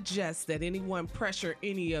would suggest that anyone pressure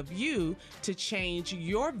any of you to change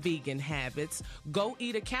your vegan habits. Go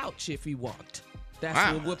eat a couch if you want.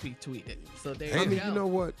 That's what Whoopi tweeted. So there you go. You know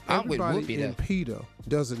what? Everybody in PETA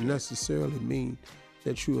doesn't necessarily mean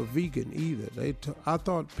that you're a vegan either. I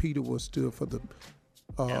thought PETA was stood for the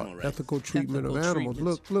ethical treatment of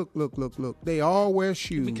animals. Look. They all wear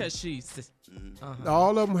shoes. Because she's...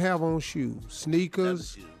 All of them have on shoes.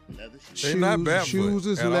 Sneakers, They're not barefoot shoes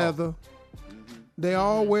is at all. leather. They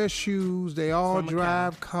all wear shoes. They all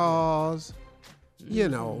drive cars. You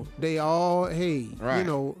know, they all, you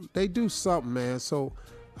know, they do something, man. So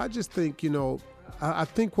I just think, you know, I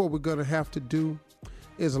think what we're going to have to do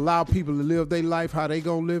is allow people to live their life how they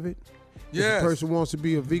going to live it. Yes. If a person wants to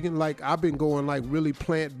be a vegan, like I've been going like really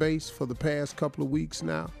plant-based for the past couple of weeks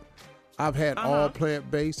now. I've had all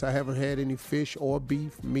plant-based. I haven't had any fish or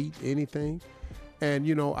beef, meat, anything. And,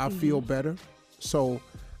 you know, I feel better. So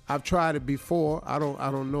I've tried it before. I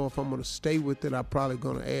don't know if I'm going to stay with it. I'm probably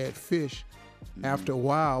going to add fish after a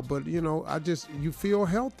while. But, you know, you feel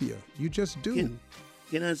healthier. You just do.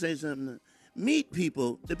 Can I say something? Meat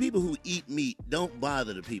people, the people who eat meat don't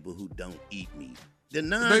bother the people who don't eat meat. The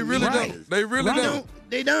non-meat They really don't. eaters, They really don't.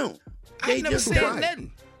 They don't. I ain't never said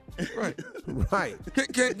nothing. Right. Right.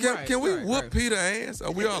 Can we whoop Peter ass?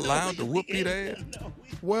 Are we allowed to whoop Peter ass?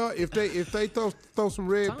 Well, if they throw some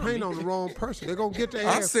red paint on the wrong person, they're gonna get their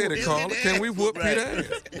ass. I said it, Carla. Can we whoop Peter ass?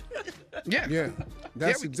 Yeah.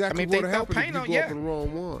 That's exactly what happened if you go up in the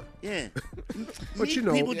wrong one. Yeah. But you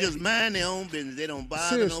know, people just mind their own business. They don't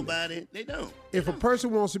bother nobody. They don't. If a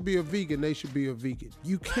person wants to be a vegan, they should be a vegan.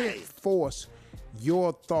 You can't force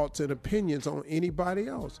your thoughts and opinions on anybody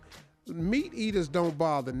else. Meat eaters don't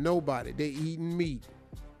bother nobody. They eating meat.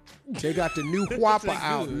 They got the new Whopper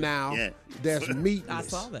out now. Yeah. That's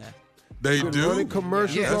meatless. I saw that. They do. Running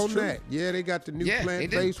commercials on true. that. Yeah, they got the new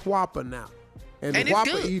plant-based Whopper now. And the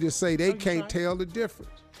Whopper eaters say they can't tell the difference.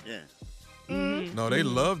 Yeah. No, they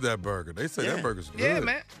love that burger. They say that burger's good. Yeah,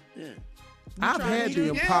 man. Yeah. I've had the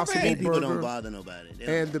Impossible Meat people Burger don't bother nobody.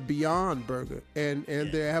 and the Beyond Burger, and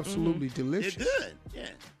they're absolutely delicious. They're good. Yeah.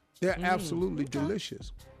 They're absolutely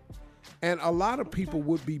delicious. And a lot of people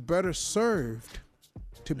would be better served,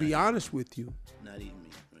 to be honest with you, not eating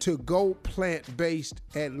meat. Right. to go plant-based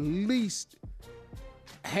at least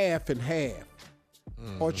half and half.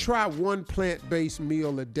 Or try one plant-based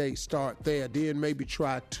meal a day, start there, then maybe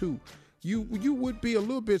try two. You would be a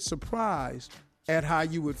little bit surprised at how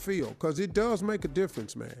you would feel, because it does make a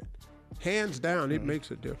difference, man. Hands down, it makes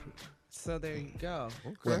a difference. So there you go.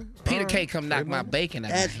 Okay. Peter K come knock my bacon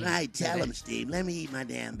out. That's right. Tell him, Steve. Let me eat my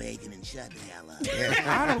damn bacon and shut the hell up.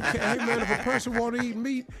 I don't care. Hey, man, if a person want to eat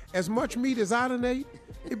meat, as much meat as I done ate,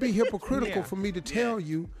 it'd be hypocritical for me to tell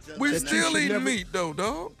you. We that you still should eating never- meat though,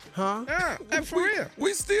 dog. Huh? Yeah, for real.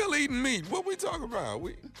 We still eating meat. What we talking about?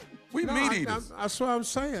 We No, meat eaters. that's what I'm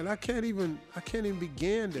saying. I can't even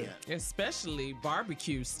begin to. Especially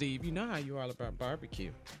barbecue, Steve. You know how you are all about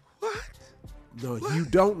barbecue. No, you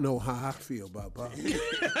don't know how I feel about barbecue.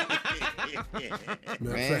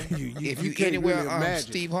 Man, if you can't anywhere really imagine.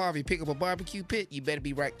 Steve Harvey pick up a barbecue pit, you better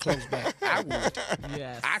be right close by. I would.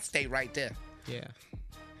 Yes. I'd stay right there. Yeah.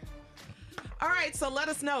 All right, so let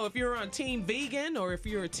us know if you're on Team Vegan or if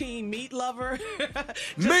you're a Team Meat lover.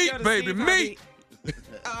 Just Meat, go to baby, Steve Harvey meat.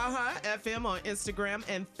 FM on Instagram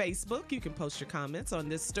and Facebook. You can post your comments on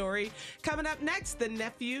this story. Coming up next, the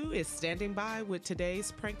nephew is standing by with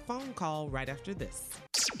today's prank phone call right after this.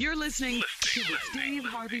 You're listening to the Steve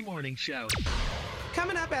Harvey Morning Show.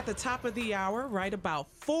 Coming up at the top of the hour, right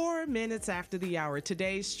about 4 minutes after the hour,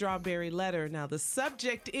 today's Strawberry Letter. Now, the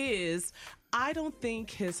subject is, I don't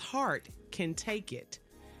think his heart can take it.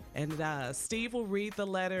 And Steve will read the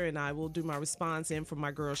letter, and I will do my response in for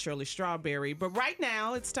my girl, Shirley Strawberry. But right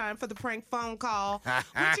now, it's time for the prank phone call.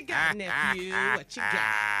 What you got, nephew? What you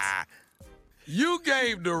got? You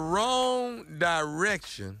gave the wrong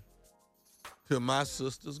direction to my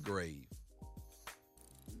sister's grave.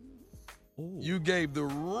 Ooh. You gave the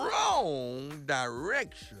wrong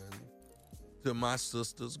direction to my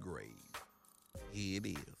sister's grave. Here it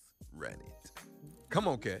is. Run it. Come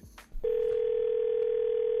on, Kat.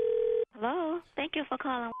 Hello. Thank you for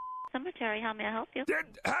calling Cemetery. How may I help you?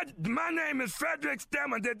 My name is Frederick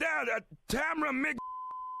Stemmer. Tamara Mc...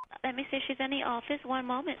 Let me see if she's in the office. One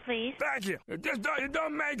moment, please. Thank you. It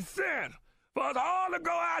don't make sense for us all to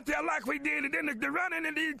go out there like we did and then to run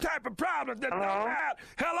into these type of problems that don't have.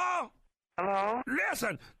 Hello? Hello?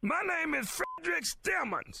 Listen, my name is Frederick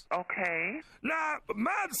Stemmons. Okay. Now,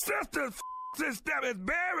 my sister's step is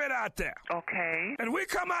buried out there. Okay. And we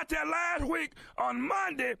come out there last week on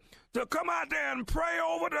Monday to come out there and pray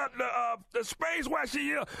over the space where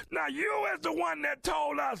she is. Now, you is the one that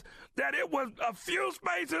told us that it was a few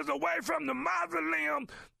spaces away from the mausoleum.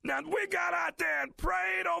 Now, we got out there and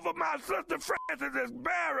prayed over my sister Francis's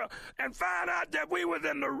burial and found out that we was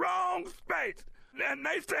in the wrong space. And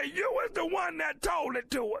they say you was the one that told it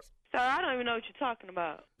to us. Sir, I don't even know what you're talking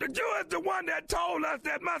about. You is the one that told us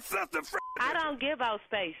that my sister Francis... I don't give out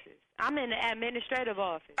spaces. I'm in the administrative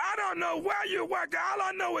office. I don't know where you work. All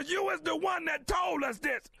I know is you was the one that told us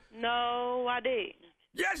this. No, I didn't.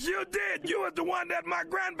 Yes, you did. You was the one that my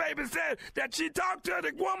grandbaby said that she talked to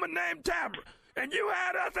the woman named Tamara. And you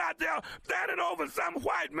had us out there standing over some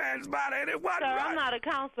white man's body, and it wasn't Sir, right. I'm not a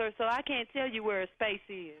counselor, so I can't tell you where a space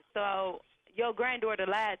is. So your granddaughter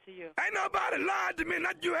lied to you. Ain't nobody lied to me.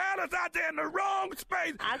 You had us out there in the wrong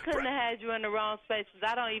space. I couldn't have had you in the wrong space because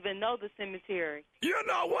I don't even know the cemetery. You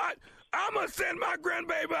know what? I'm going to send my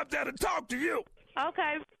grandbaby up there to talk to you.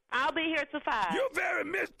 Okay. I'll be here till 5. You're very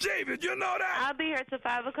mischievous. You know that? I'll be here till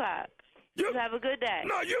 5 o'clock. You have a good day.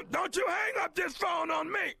 No, don't you hang up this phone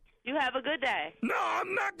on me. You have a good day. No,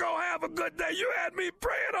 I'm not going to have a good day. You had me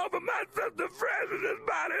praying over my sister Francis's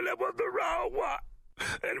body, and it was the wrong one.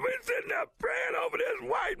 And we sitting there praying over this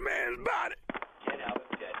white man's body.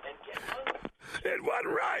 It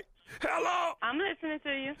wasn't right. Hello? I'm listening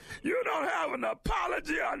to you. You don't have an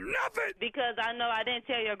apology or nothing? Because I know I didn't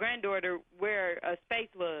tell your granddaughter where a space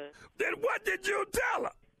was. Then what did you tell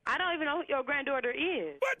her? I don't even know who your granddaughter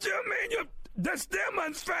is. What you mean? The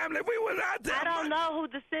Simmons family. We was out there. I don't know who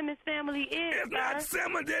the Simmons family is, It's not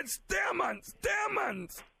Simmons, it's Simmons.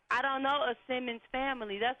 Simmons. I don't know a Simmons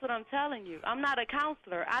family. That's what I'm telling you. I'm not a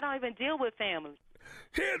counselor. I don't even deal with families.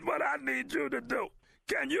 Here's what I need you to do.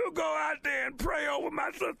 Can you go out there and pray over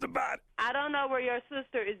my sister's body? I don't know where your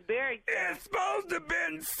sister is buried. It's supposed to have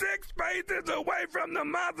been 6 spaces away from the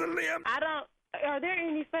mausoleum. Are there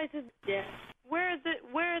any spaces? Yes. Where is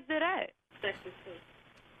it at? Section 2.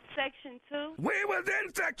 Section 2? We was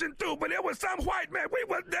in Section 2, but it was some white man.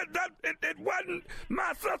 It wasn't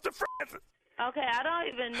my sister Francis. Okay, I don't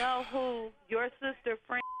even know who your sister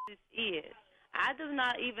Francis is. I do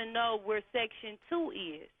not even know where Section 2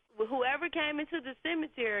 is. Whoever came into the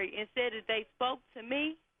cemetery and said that they spoke to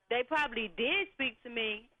me, they probably did speak to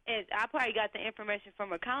me, and I probably got the information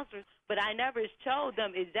from a counselor, but I never told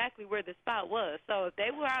them exactly where the spot was. So if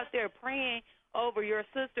they were out there praying over your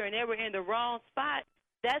sister and they were in the wrong spot,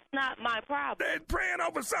 that's not my problem. They're praying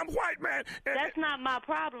over some white man. That's not my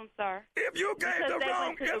problem, sir. If you gave the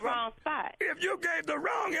wrong spot. If you gave the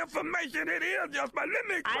wrong information, it is just. But let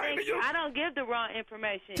me explain to you. I don't give the wrong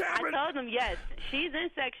information. I told them yes, she's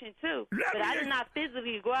in Section 2, but I did not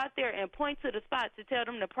physically go out there and point to the spot to tell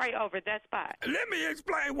them to pray over that spot. Let me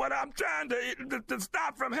explain what I'm trying to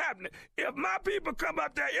stop from happening. If my people come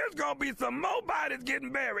up there, it's gonna be some more bodies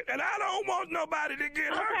getting buried, and I don't want nobody to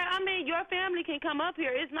get hurt. Okay, I mean your family can come up here.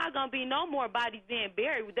 It's not going to be no more bodies being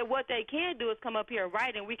buried. What they can do is come up here and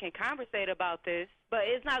write, and we can conversate about this. But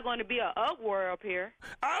it's not going to be an uproar up here.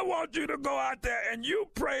 I want you to go out there and you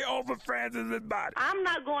pray over Francis's body. I'm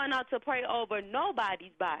not going out to pray over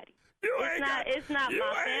nobody's body. It's not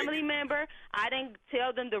my family member. I didn't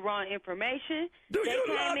tell them the wrong information. Do you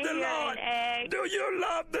love the Lord? Do you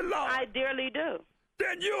love the Lord? I dearly do.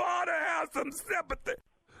 Then you ought to have some sympathy.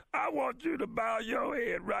 I want you to bow your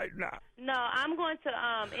head right now. No, I'm going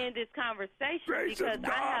to end this conversation because I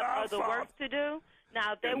have other work to do.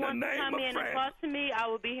 Now, if they want to come in and talk to me, I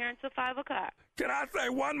will be here until 5 o'clock. Can I say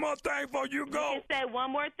one more thing before you go? You can say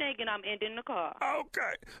one more thing, and I'm ending the call.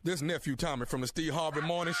 Okay. This nephew Tommy from the Steve Harvey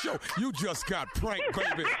Morning Show. You just got pranked,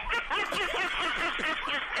 baby.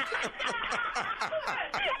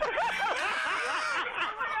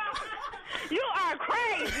 You are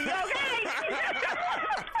crazy, okay?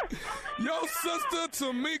 Your sister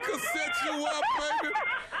Tamika set you up, baby.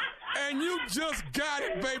 And you just got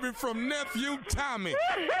it, baby, from nephew Tommy.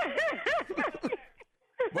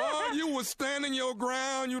 Boy, you was standing your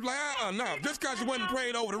ground. You like, no, just because you wasn't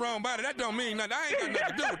prayed over the wrong body, that don't mean nothing. I ain't got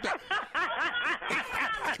nothing to do with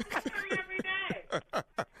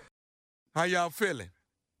that. How y'all feeling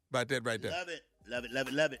about that right there? Love it. Love it, love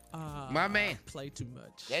it, love it. My man. Play too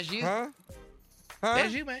much. That's you. Huh?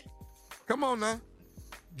 That's you, man. Come on now.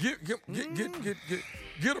 Get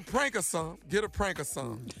a prank or something. Get a prank or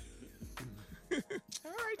something.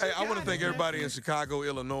 Hey, I want to thank everybody in Chicago,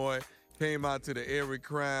 Illinois. Came out to the Airy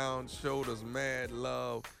Crown, showed us mad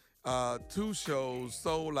love. 2 shows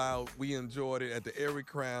sold out. We enjoyed it at the Airy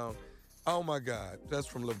Crown. Oh my God. That's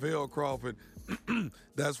from Lavelle Crawford.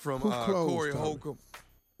 That's from Corey Holcomb.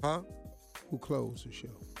 Huh? Who closed the show?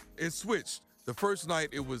 It switched. The first night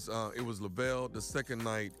it was Lavelle. The second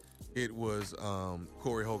night it was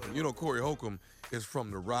Corey Holcomb. You know, Corey Holcomb is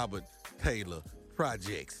from the Robert Taylor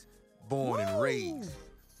Projects, born and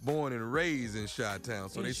raised in Chi-Town.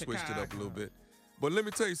 So they switched it up a little bit. But let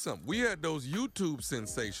me tell you something. We had those YouTube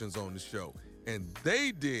sensations on the show, and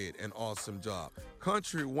they did an awesome job.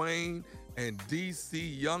 Country Wayne and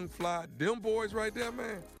DC Young Fly, them boys right there,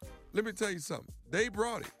 man. Let me tell you something. They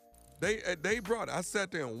brought it. They brought it. I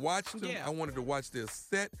sat there and watched them. Yeah. I wanted to watch their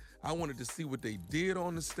set. I wanted to see what they did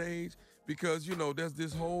on the stage because, you know, there's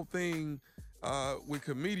this whole thing with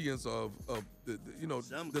comedians of the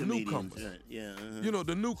newcomers. Yeah. You know,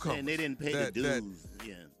 the newcomers. And they didn't pay the dues.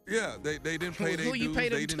 Yeah, they didn't pay their dues. Who you pay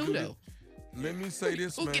them to, though? Let me say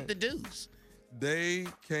this, Who man. get the dues? They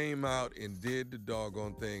came out and did the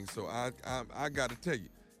doggone thing. So I got to tell you,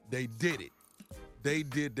 they did it. They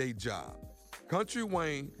did their job. Country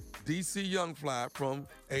Wayne, DC Young Fly from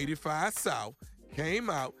 85 South came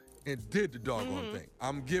out and did the doggone thing.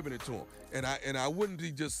 I'm giving it to them. And I wouldn't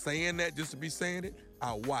be just saying that just to be saying it.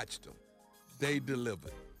 I watched them. They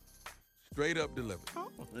delivered. Straight up delivered. Oh,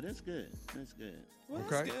 well, that's good. That's good. Well, okay.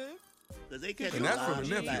 That's good. Because they catch and that's for the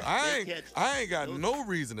nephew. I ain't got no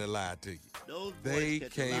reason to lie to you. Those they boys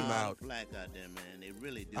came catch a lot out. Of flack out there, man. They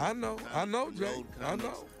really do. I know, Jay. I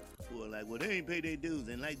know. Who are like, well, they ain't pay their dues.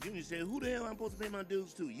 And like Junior said, who the hell am I supposed to pay my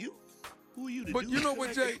dues to? You? Who are you to do? But you know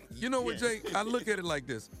what, Jay? You know what, Jay? I look at it like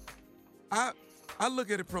this. I look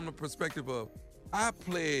at it from the perspective of I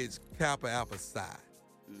pledged Kappa Alpha Psi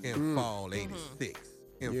in fall '86.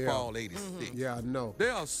 In fall '86. Yeah, I know.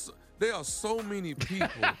 There are so many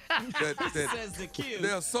people that says the Q.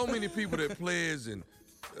 There are so many people that pledged in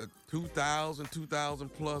 2000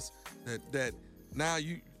 plus that now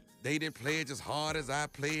they didn't pledge as hard as I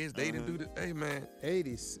pledged. They didn't do the. Hey man,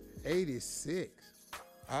 86.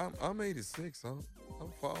 I'm 86. I'm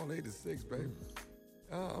fall '86, baby.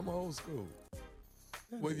 I'm old school.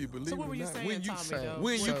 Whether you believe so what it or were you not, saying,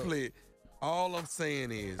 when you pledge, all I'm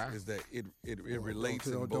saying is that it relates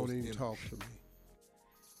in both. Don't even talk to me.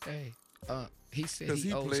 Hey, he said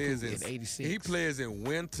he old plays school in '86. He plays in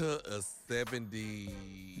winter of '70.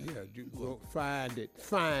 Yeah, you go find it.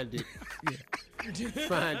 Yeah.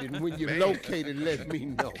 Find it. When you locate it, let me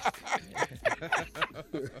know.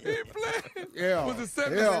 He played. Yeah. Was it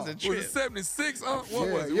 70? Yeah. Was it 76? What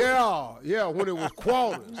was it? Yeah, when it was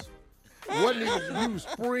quarters. Wasn't it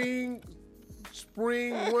spring,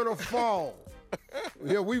 winter, fall?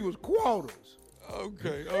 Yeah, we was quarters.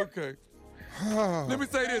 Okay. Let me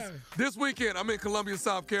say this. This weekend, I'm in Columbia,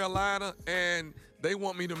 South Carolina, and they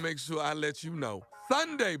want me to make sure I let you know.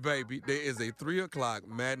 Sunday, baby, there is a 3 o'clock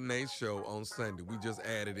matinee show on Sunday. We just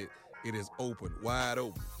added it. It is open, wide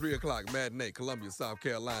open. 3 o'clock matinee, Columbia, South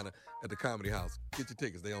Carolina at the Comedy House. Get your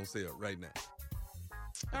tickets. They on sale right now.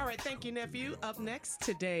 All right, thank you, nephew. Up next,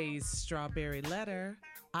 today's Strawberry Letter.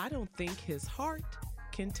 I don't think his heart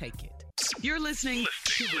can take it. You're listening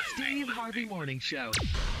to the Steve Harvey Morning Show.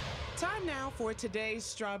 Time now for today's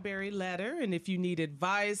Strawberry Letter. And if you need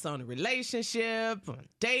advice on a relationship, on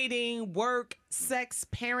dating, work, sex,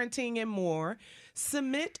 parenting, and more,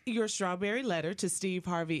 submit your Strawberry Letter to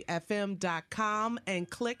steveharveyfm.com and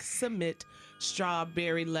click Submit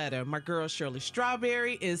Strawberry Letter. My girl Shirley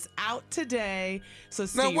Strawberry is out today, so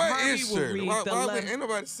Steve Harvey will read the letter. Ain't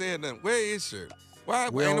nobody saying nothing. Where is Shirley? Why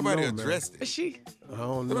ain't nobody addressed it? She? I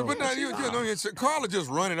don't know. But now you know, Carla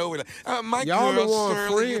just running over like, my y'all girl the one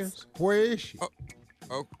Shirley. Friends. Where is she?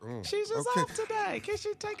 She's just off today. Can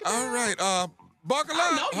she take it? All right. Buckle up.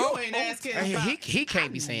 I know you ain't asking. He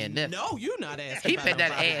can't be saying nothing. No, you not asking. He bet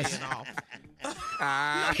that ass.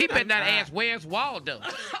 He bet that ass. Where's Waldo?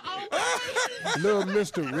 Little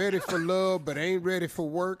Mr. Ready for love, but ain't ready for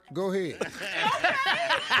work. Go ahead.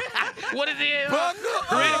 What is it?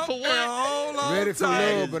 Ready for what? Ready for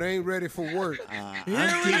love, but ain't ready for work. I'm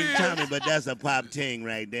Team Tommy, but that's a pop ting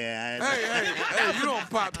right there. Hey, you don't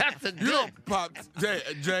pop. You don't pop,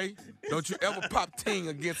 Jay. Don't you ever pop ting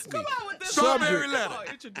against me. Come on with this Strawberry Letter.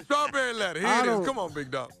 Strawberry Letter. Here it is. Come on,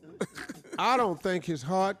 big dog. I don't think his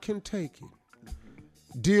heart can take it.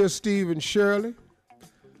 Dear Steve and Shirley,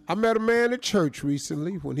 I met a man at church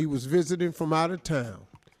recently when he was visiting from out of town.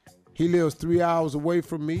 He lives 3 hours away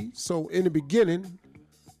from me, so in the beginning,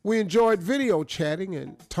 we enjoyed video chatting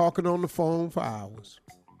and talking on the phone for hours.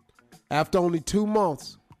 After only 2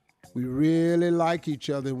 months, we really like each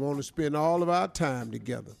other and want to spend all of our time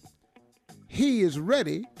together. He is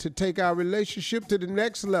ready to take our relationship to the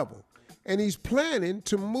next level, and he's planning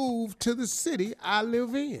to move to the city I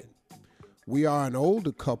live in. We are an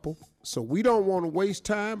older couple, so we don't want to waste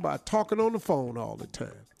time by talking on the phone all the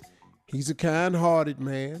time. He's a kind-hearted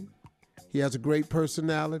man. He has a great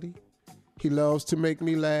personality. He loves to make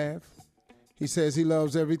me laugh. He says he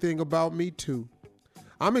loves everything about me too.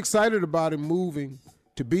 I'm excited about him moving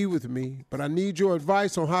to be with me, but I need your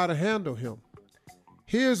advice on how to handle him.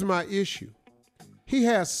 Here's my issue. He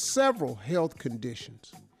has several health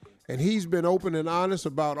conditions, and he's been open and honest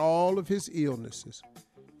about all of his illnesses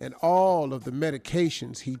and all of the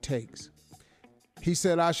medications he takes. He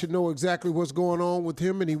said I should know exactly what's going on with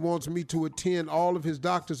him, and he wants me to attend all of his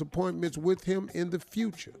doctor's appointments with him in the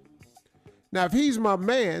future. Now, if he's my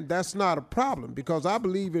man, that's not a problem because I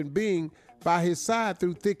believe in being by his side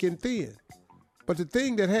through thick and thin. But the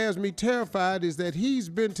thing that has me terrified is that he's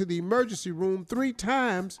been to the emergency room 3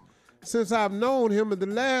 times since I've known him, and the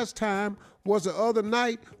last time was the other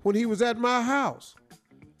night when he was at my house.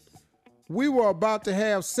 We were about to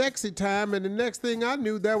have sexy time, and the next thing I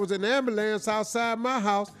knew, there was an ambulance outside my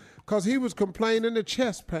house because he was complaining of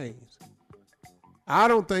chest pains. I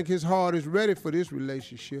don't think his heart is ready for this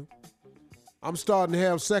relationship. I'm starting to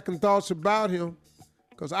have second thoughts about him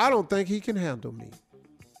because I don't think he can handle me.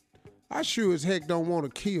 I sure as heck don't want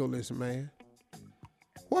to kill this man.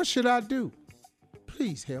 What should I do?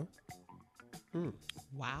 Please help.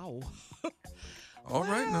 Wow. All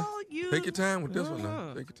right now. Take your time with this one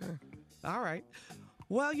now. Take your time. All right.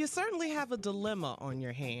 Well, you certainly have a dilemma on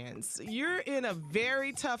your hands. You're in a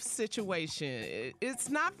very tough situation. It's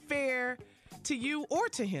not fair to you or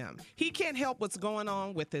to him. He can't help what's going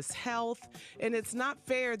on with his health, and it's not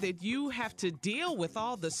fair that you have to deal with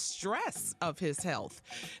all the stress of his health.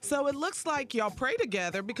 So it looks like y'all pray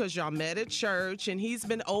together because y'all met at church, and he's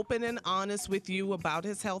been open and honest with you about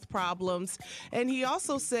his health problems. And he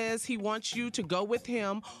also says he wants you to go with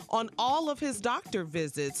him on all of his doctor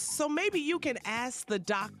visits. So maybe you can ask the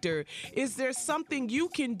doctor, is there something you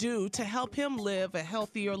can do to help him live a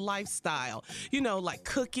healthier lifestyle? You know, like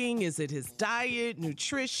cooking, is it his diet,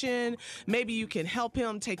 nutrition? Maybe you can help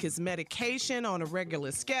him take his medication on a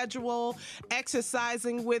regular schedule,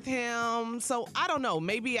 exercising with him. So I don't know,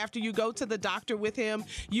 maybe after you go to the doctor with him,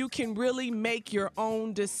 you can really make your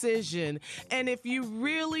own decision. And if you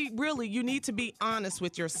really, you need to be honest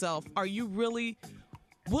with yourself. Are you really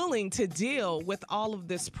willing to deal with all of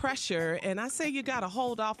this pressure? And I say you got to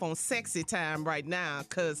hold off on sexy time right now,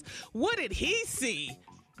 because what did he see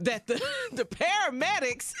that the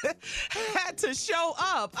paramedics had to show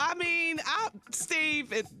up? I mean,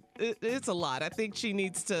 Steve, it's a lot. I think she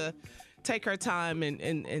needs to take her time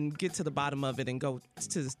and get to the bottom of it and go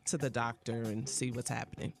to the doctor and see what's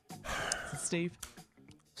happening. Steve?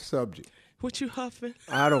 Subject. What you huffing?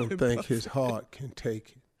 I don't think his heart can take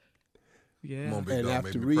it. Yeah. And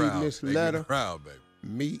after reading this letter,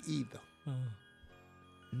 me either.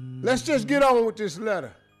 Let's just get on with this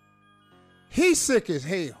letter. He's sick as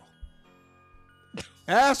hell.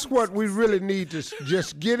 That's what we really need to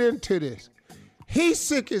just get into this. He's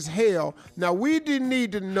sick as hell. Now, we didn't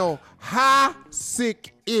need to know how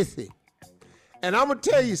sick is he. And I'm going to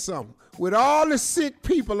tell you something. With all the sick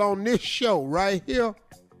people on this show right here,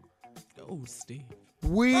 oh, Steve,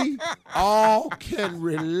 we all can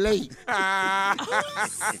relate. Oh,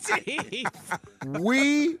 Steve.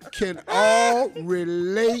 We can all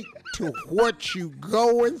relate to what you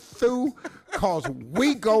going through, because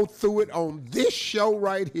we go through it on this show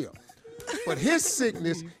right here. But his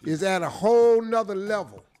sickness is at a whole nother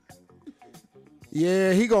level.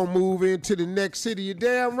 Yeah, he gonna move into the next city. You're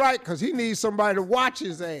damn right, because he needs somebody to watch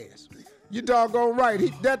his ass. You doggone right.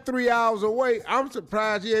 That 3 hours away, I'm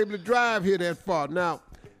surprised he able to drive here that far. Now,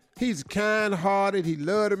 he's kind-hearted. He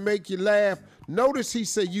love to make you laugh. Notice you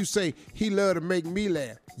say he love to make me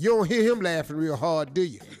laugh. You don't hear him laughing real hard, do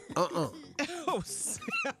you? Oh,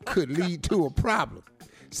 could lead to a problem.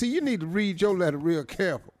 See, you need to read your letter real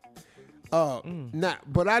careful. Now,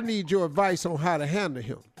 but I need your advice on how to handle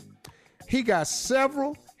him. He got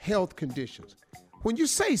several health conditions. When you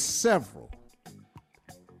say several,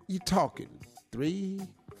 you talking 3,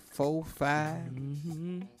 4, 5.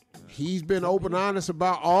 Mm-hmm. He's been open, honest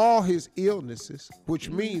about all his illnesses, which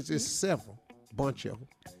means it's several, bunch of them.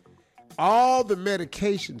 All the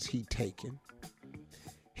medications he taken.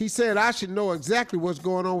 He said I should know exactly what's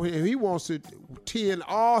going on with him. He wants to attend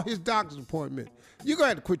all his doctor's appointments. You're gonna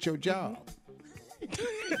have to quit your job.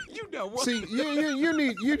 You know what? See, you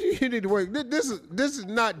need to work. This is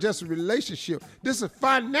not just a relationship. This is a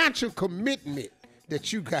financial commitment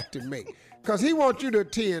that you got to make. Because he wants you to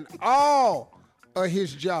attend all of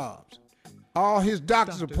his jobs, all his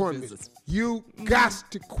doctor's appointments. Visits. You got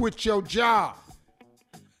to quit your job.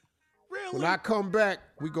 Really? When I come back,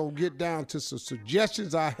 we're going to get down to some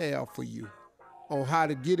suggestions I have for you on how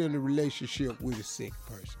to get in a relationship with a sick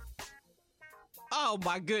person. Oh,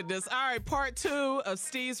 my goodness. All right, part 2 of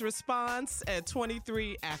Steve's response at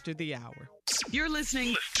 23 after the hour. You're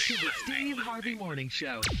listening to the Steve Harvey Morning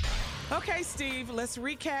Show. Okay, Steve, let's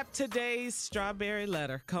recap today's strawberry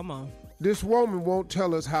letter. Come on. This woman won't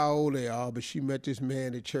tell us how old they are, but she met this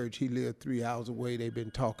man at church. He lived 3 hours away. They've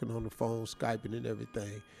been talking on the phone, Skyping and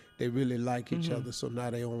everything. They really like each other, so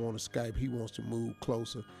now they don't want to Skype. He wants to move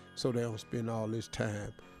closer so they don't spend all this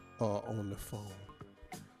time on the phone.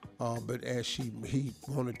 But as he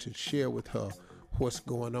wanted to share with her what's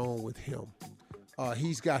going on with him.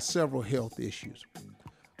 He's got several health issues.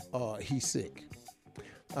 He's sick.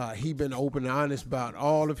 He's been open and honest about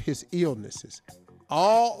all of his illnesses.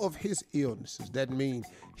 All of his illnesses. That means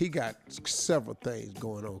he got several things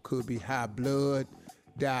going on. Could be high blood,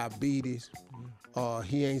 diabetes.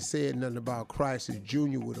 He ain't said nothing about crisis.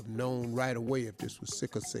 Junior would have known right away if this was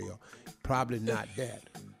sickle cell. Probably not that.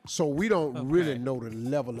 So we don't really know the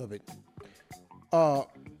level of it.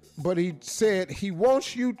 But he said he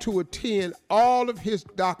wants you to attend all of his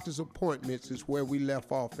doctor's appointments is where we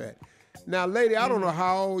left off at. Now, lady, I don't know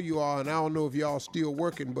how old you are, and I don't know if y'all still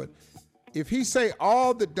working, but if he say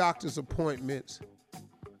all the doctor's appointments,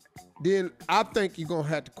 then I think you're going to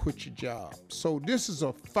have to quit your job. So this is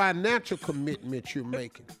a financial commitment you're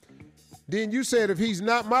making. Then you said if he's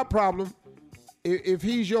not my problem, if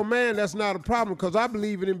he's your man, that's not a problem because I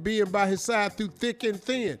believe in him being by his side through thick and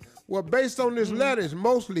thin. Well, based on this letter, it's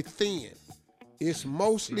mostly thin. It's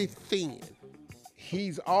mostly thin.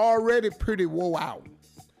 He's already pretty woe out.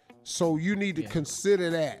 So you need to consider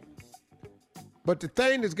that. But the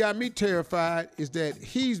thing that's got me terrified is that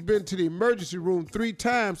he's been to the emergency room 3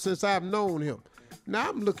 times since I've known him. Now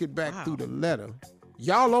I'm looking back through the letter.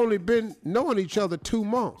 Y'all only been knowing each other 2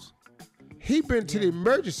 months. He been to the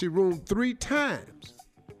emergency room 3 times.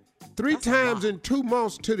 3 times in 2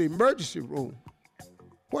 months to the emergency room.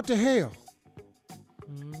 What the hell?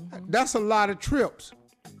 That's a lot of trips.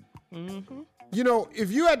 You know,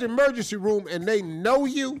 if you at the emergency room and they know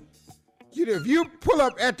you, if you pull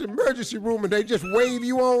up at the emergency room and they just wave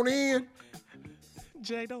you on in,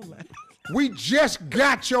 Jay, don't laugh. We just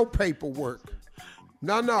got your paperwork.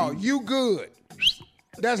 No, you good.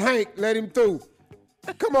 That's Hank. Let him through.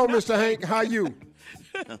 Come on, Mr. Hank. How you?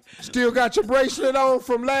 Still got your bracelet on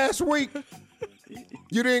from last week?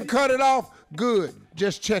 You didn't cut it off? Good.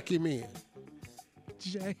 Just check him in.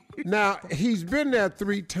 Jay. Now, he's been there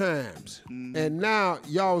 3 times, and now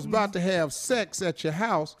y'all was about to have sex at your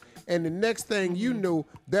house, and the next thing you knew,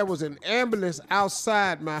 there was an ambulance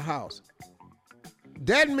outside my house.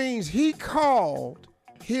 That means he called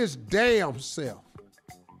his damn self.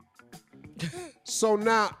 So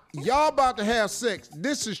now, y'all about to have sex.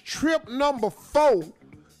 This is trip number 4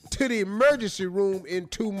 to the emergency room in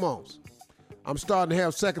 2 months. I'm starting to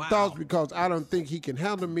have second thoughts because I don't think he can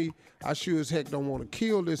handle me. I sure as heck don't want to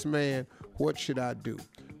kill this man. What should I do?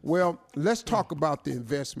 Well, let's talk about the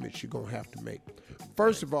investments you're going to have to make.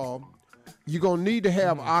 First of all, you're going to need to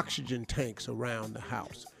have oxygen tanks around the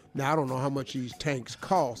house. Now, I don't know how much these tanks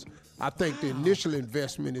cost. I think the initial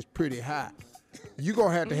investment is pretty high. You're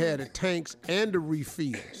going to have the tanks and the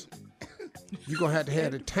refills. You're going to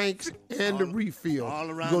have the tanks and the refills.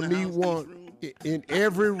 All around you're going to need one in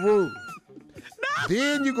every room.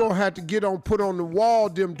 Then you're going to have to put on the wall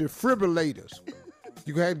them defibrillators.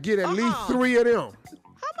 You're going to have to get at least 3 of them.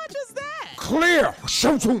 How much is that? Clear.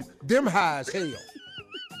 Them high as hell.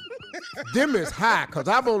 Them is high because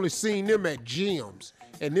I've only seen them at gyms.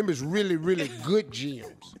 And them is really, really good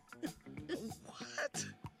gyms. What?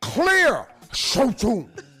 Clear.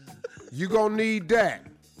 You're going to need that.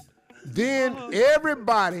 Then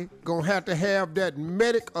everybody going to have that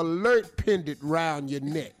medic alert pendant around your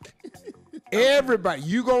neck. Everybody.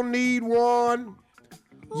 You going to need one.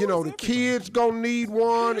 You know, the kids going to need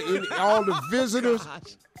one. And all the visitors.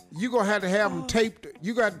 You're going to have them taped.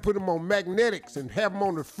 You got to put them on magnetics and have them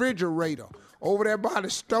on the refrigerator over there by the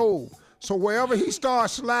stove. So wherever he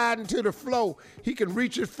starts sliding to the floor, he can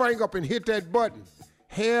reach his finger up and hit that button.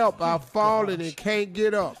 Help, I've fallen and can't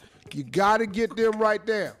get up. You got to get them right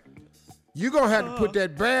there. You're going to have to put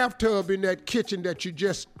that bathtub in that kitchen that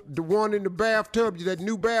the one in the bathtub, that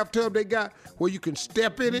new bathtub they got where you can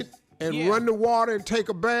step in it and run the water and take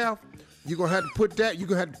a bath. You're going to have to put that, you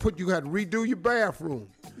got to redo your bathroom.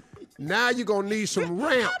 Now you're going to need some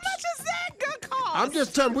ramps. How much is that gonna cost? I'm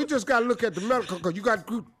just telling you, we just got to look at the medical because you got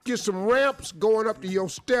to get some ramps going up to your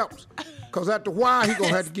steps because after a while he's going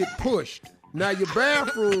to have to get pushed. Now your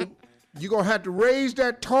bathroom, you're going to have to raise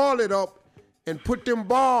that toilet up and put them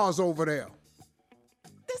bars over there.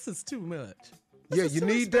 This is too much. You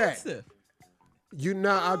need expensive. that.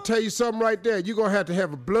 I'll tell you something right there. You're going to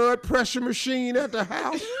have a blood pressure machine at the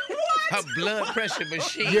house. What? A blood pressure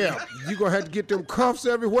machine. Yeah, you're going to have to get them cuffs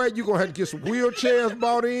everywhere. You're going to have to get some wheelchairs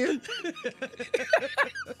bought in.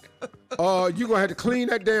 You're going to have to clean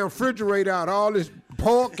that damn refrigerator out. All this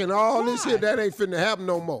pork and all this here, that ain't finna happen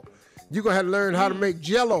no more. You're going to have to learn how to make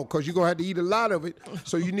Jell-O because you're going to have to eat a lot of it,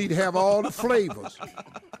 so you need to have all the flavors.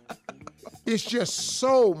 It's just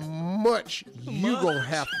so much you're going to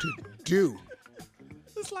have to do.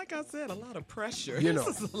 It's like I said, a lot of pressure. You know.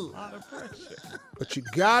 This is a lot of pressure. But you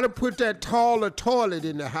got to put that taller toilet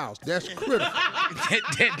in the house. That's critical.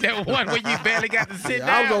 that one where you barely got to sit down.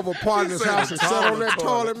 I was over a partner's house and sat on that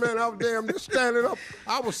toilet, man. I was damn near standing up.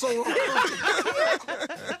 I was so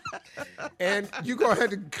uncomfortable. And you're going to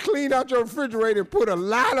have to clean out your refrigerator and put a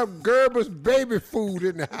lot of Gerber's baby food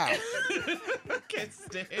in the house. I can't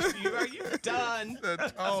stand you. Are you done?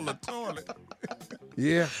 That taller toilet.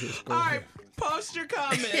 Yeah. All right. Post your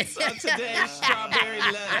comments on today's Strawberry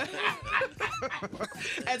Letter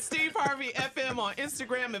at Steve Harvey FM on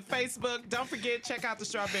Instagram and Facebook. Don't forget, check out the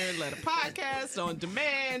Strawberry Letter podcast on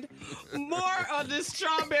demand. More of this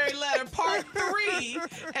Strawberry Letter part 3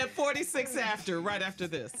 at 46 after, right after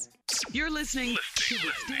this. You're listening to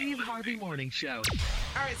the Steve Harvey Morning Show.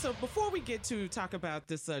 All right, so before we get to talk about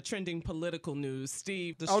this trending political news,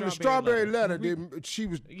 Steve, on the Strawberry Letter, she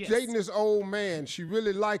was dating this old man. She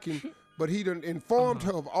really liked him. But he done informed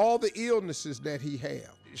her of all the illnesses that he had.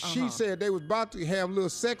 She said they was about to have a little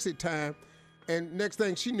sexy time, and next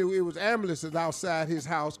thing she knew, it was ambulances outside his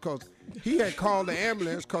house because he had called the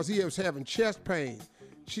ambulance because he was having chest pain.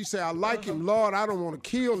 She said, I like him, Lord, I don't want to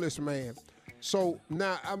kill this man. So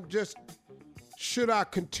now should I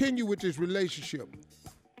continue with this relationship?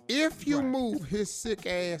 If you move his sick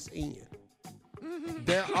ass in,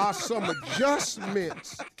 there are some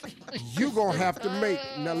adjustments you're going to have to make.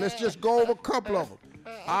 Now, let's just go over a couple of them.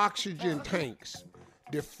 Oxygen tanks,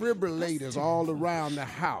 defibrillators all around the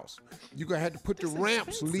house. You're going to have to put the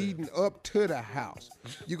ramps leading up to the house.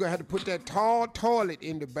 You're going to have to put that tall toilet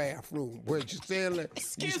in the bathroom where you stand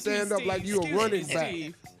up like you're a running back.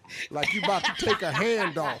 Like you about to take a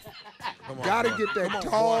handoff. Got to get that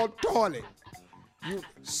tall toilet. You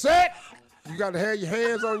set. You got to have your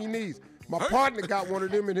hands on your knees. My partner got one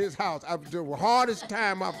of them in his house. The hardest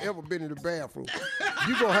time I've ever been in the bathroom.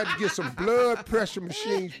 You're going to have to get some blood pressure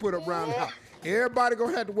machines put around the house. Everybody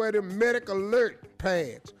going to have to wear them medic alert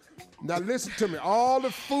pads. Now listen to me. All the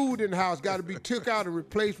food in the house got to be took out and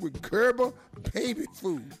replaced with Gerber baby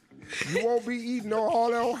food. You won't be eating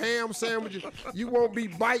all that old ham sandwiches. You won't be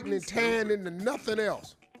biting and tearing into nothing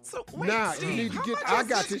else. So wait, now Steve, you need to how get. much I is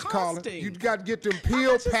got this this caller. costing? You got to get them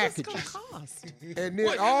pill packages. And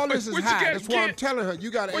then all this is high. That's why I'm telling her. You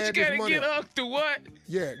got to add this money. What you got to get up to what?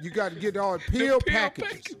 Yeah, you got to get all the pill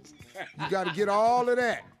packages. You got to get all of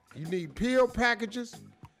that. You need pill packages.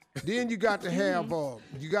 Then you got to have.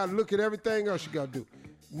 You got to look at everything else you got to do.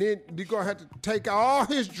 Then you're gonna have to take all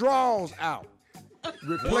his drawers out.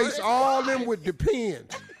 Replace all them with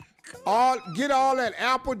Depends. Get all that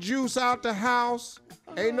apple juice out the house.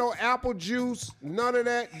 Ain't no apple juice, none of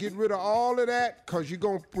that. Get rid of all of that because you're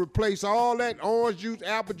going to replace all that orange juice,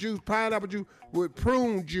 apple juice, pineapple juice with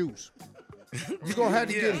prune juice. You're going to have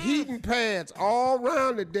to get heating pads all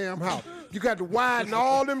around the damn house. You got to widen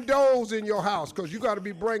all them doors in your house because you got to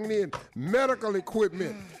be bringing in medical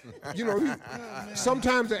equipment. You know,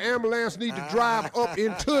 sometimes the ambulance need to drive up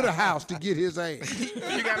into the house to get his ass.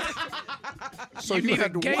 So you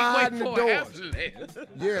have to widen the doors.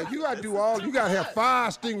 Yeah, you got to do all. You got to have fire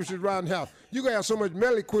extinguishers around the house. You got to have so much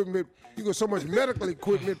medical equipment. You got so much medical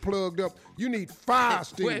equipment plugged up. You need fire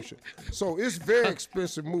extinguishers. So it's very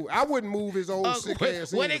expensive move. I wouldn't move his old sick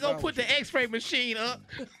ass in. Where they gonna put the X-ray machine up?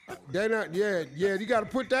 They not. Yeah. You got to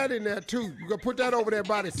put that in there too. You got to put that over there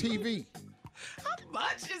by the TV. How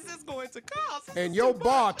much is this going to cost? And your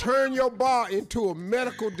bar, turn your bar into a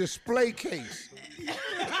medical display case.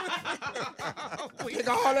 Take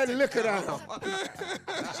all that liquor down.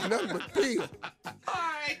 It's nothing but pill. All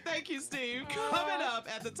right, thank you, Steve. Coming up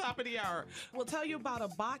at the top of the hour, we'll tell you about a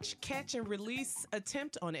botched catch and release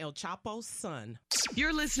attempt on El Chapo's son.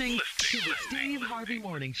 You're listening to the Steve Harvey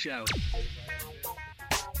Morning Show.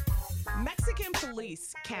 Mexican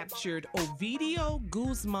police captured Ovidio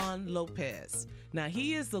Guzman Lopez. Now,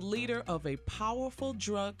 he is the leader of a powerful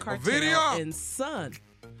drug cartel and son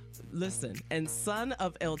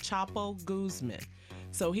of El Chapo Guzman.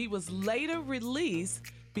 So he was later released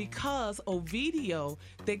because Ovidio,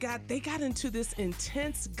 they got into this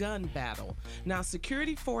intense gun battle. Now,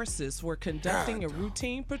 security forces were conducting a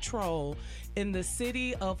routine patrol in the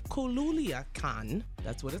city of Kululiakan,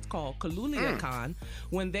 that's what it's called, Kululiakan,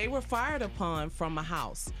 when they were fired upon from a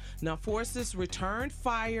house. Now, forces returned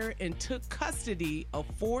fire and took custody of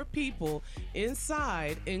 4 people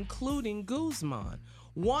inside, including Guzman.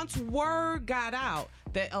 Once word got out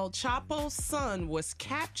that El Chapo's son was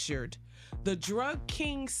captured, the drug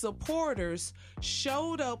king supporters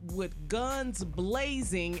showed up with guns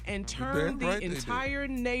blazing and turned the entire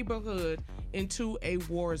neighborhood into a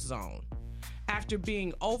war zone. After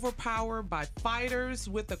being overpowered by fighters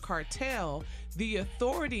with the cartel, the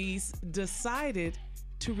authorities decided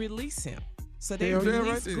to release him. So they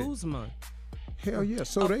released Guzman. Hell yeah,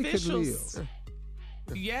 so they could live.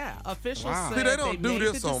 Yeah, officials said See, they don't do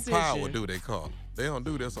this on decision. power, do they, Carl? They don't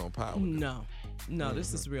do this on power. No,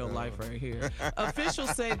 this is real life right here. Officials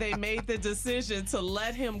say they made the decision to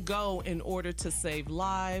let him go in order to save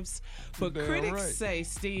lives. But critics say,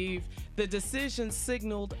 Steve, the decision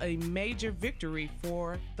signaled a major victory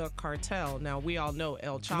for the cartel. Now, we all know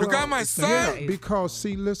El Chapo. You got my son. Yeah, because,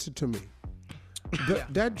 see, listen to me.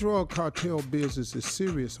 That drug cartel business is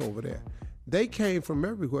serious over there. They came from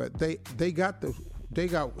everywhere. They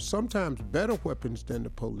got sometimes better weapons than the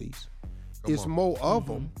police. It's more of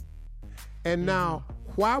them. And now,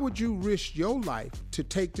 why would you risk your life to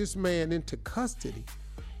take this man into custody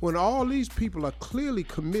when all these people are clearly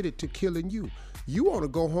committed to killing you? You want to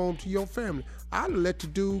go home to your family. I'd let the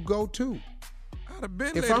dude go too.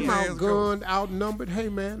 If I'm outgunned, outnumbered, hey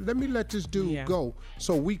man, let me let this dude go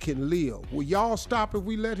so we can live. Will y'all stop if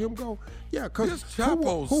we let him go? Yeah, because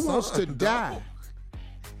who wants to die?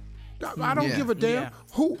 I don't give a damn.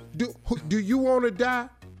 Who do you want to die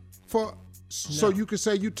for? So you can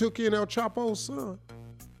say you took in El Chapo's son?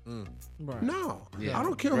 Right. No, I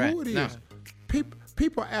don't care who it is.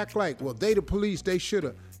 People act like, well, they the police.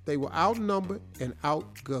 They were outnumbered and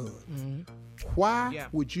outgunned. Why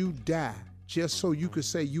would you die just so you could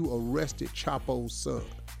say you arrested Chapo's son?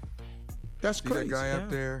 That's crazy. That guy up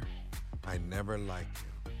there, I never liked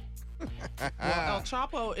him. Well, El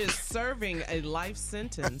Chapo is serving a life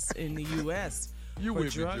sentence in the U.S. for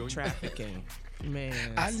drug trafficking. Man,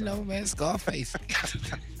 I know, man. Scarface.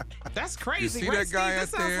 That's crazy. You see right, that guy Steve? out That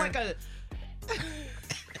sounds there? like a.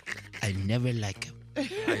 I never like him.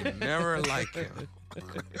 I never like him.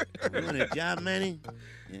 You want a job, Manny?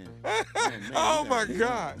 Yeah. Oh my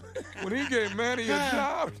God! When he gave Manny a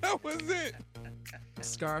job, that was it.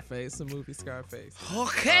 Scarface, the movie Scarface.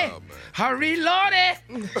 Okay, hurry, Lordy.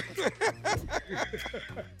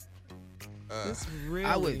 This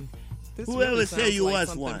really. Whoever said you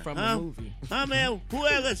was one, from huh? A movie. Huh, man?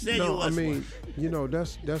 Whoever said you was one. You know,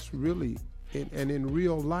 that's really, and in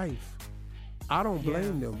real life, I don't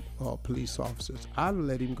blame them police officers. I'd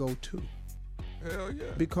let him go too. Hell yeah.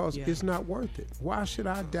 Because it's not worth it. Why should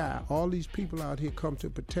I die? All these people out here come to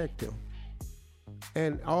protect him.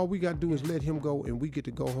 And all we got to do is let him go and we get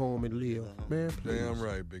to go home and live. Man, please. Damn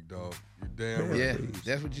right, big dog. You damn right. Yeah,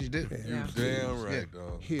 that's what you do. Man, you damn right,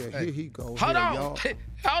 dog. Here he goes. Hold on.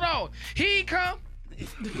 Hold on. He come.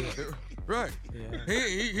 Right. Yeah.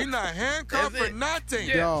 He not handcuffed for nothing.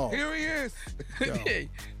 Yeah. Here he is.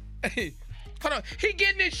 Hey, hold on. He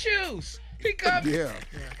getting his shoes. He come. Yeah.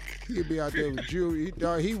 He'll be out there with jewelry.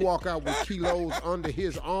 He walk out with kilos under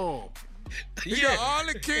his arm. He got all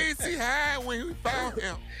the kids he had when we found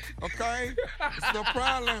him. Okay? It's no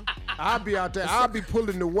problem. I'll be out there. I'll be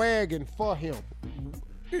pulling the wagon for him.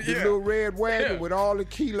 The little red wagon with all the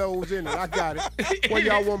kilos in it. I got it. Where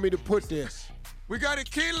y'all want me to put this? We got the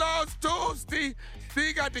kilos too, Steve.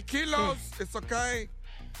 Steve got the kilos. It's okay.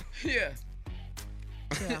 Yeah.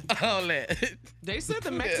 All that. They said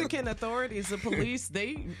the Mexican authorities, the police,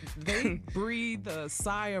 they breathed a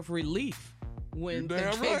sigh of relief when they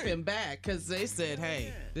gave him back, because they said,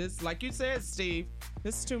 hey, this, like you said, Steve,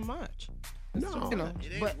 this is too much. No,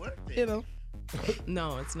 it ain't worth it.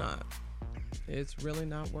 No, it's not. It's really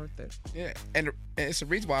not worth it. Yeah, and it's the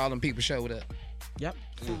reason why all them people showed up. Yep.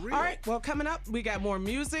 All right, well, coming up, we got more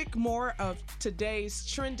music, more of today's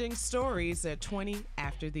trending stories at 20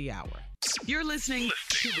 after the hour. You're listening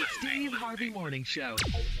to the Steve Harvey Morning Show.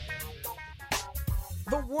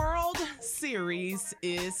 The World Series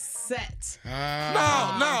is set. No,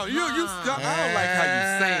 I don't like how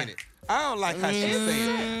you saying it. I don't like how she's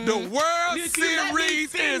saying it. The World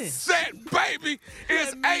Series is set, baby.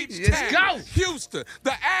 It's H-Town, Houston,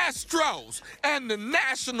 the Astros, and the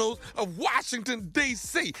Nationals of Washington,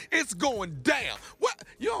 D.C. It's going down. What?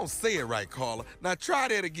 You don't say it right, Carla. Now try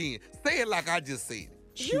that again. Say it like I just said it.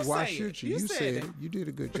 Why say should it. you? You You said said it. it. You did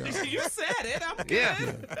a good job. You said it. I'm good. Yeah.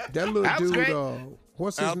 That little That was dude, great.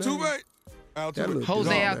 what's his name? Altuve? That Altuve. little Jose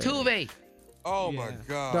dude, man. Altuve. Oh, my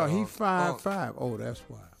God. No, he 5'5". Oh, that's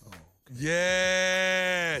why. Oh.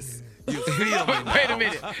 Yes. You feel me? Wait a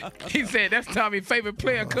minute. He said that's Tommy's favorite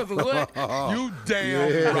player because of what? You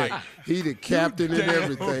damn Yeah, right. he the captain and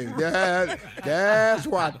everything. That's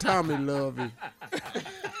why Tommy love him.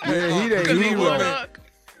 Yeah, he the Because he won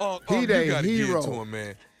hero. He you the gotta give it hero. to him,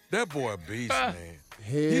 man. That boy a beast, man.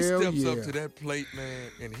 He Hell steps yeah. up to that plate, man,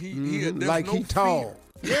 and he Mhm, there's like no he tall.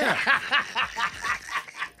 fear.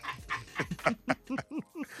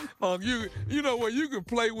 You know what? You can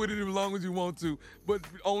play with it as long as you want to, but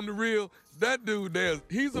on the real, that dude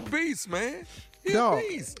he's a beast, man. He's Dog, a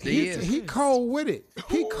beast. he cold with it.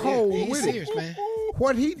 He cold He's with serious, it. man.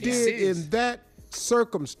 What he did serious. in that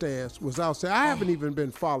circumstance was outside. I haven't even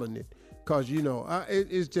been following it because,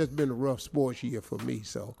 it's just been a rough sports year for me.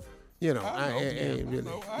 So, I ain't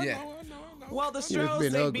really. Yeah. Well, the It's Stros,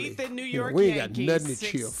 been they ugly. beat the New You know, York we ain't got Yankees nothing to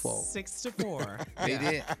cheer for. 6-4. They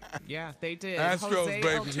did. Yeah, they did. Astros, Jose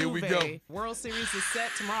baby. Here we go. Altuve. World Series is set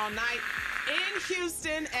tomorrow night in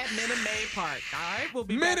Houston at Minute Maid Park. All right, we'll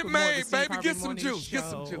be back Minute with more of the Maid, Steve baby. Harvey Get some Morning juice. Get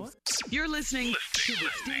some Show. juice. You're listening to the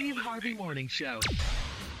Steve Harvey Morning Show.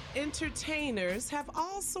 Entertainers have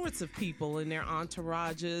all sorts of people in their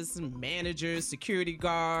entourages, managers, security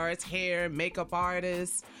guards, hair and makeup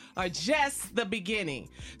artists are just the beginning.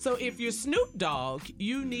 So if you're Snoop Dogg,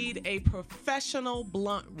 you need a professional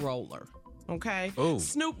blunt roller. Okay. Oh,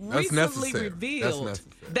 Snoop that's recently necessary. revealed That's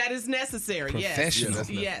necessary. that is necessary. Yes. Professional. Yeah, that's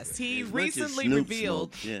Yes. He As much as recently Snoop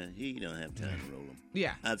revealed. smokes, yeah, he don't have time to roll them.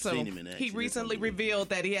 Yeah, I've so seen him in action. he It's recently unbelievable. revealed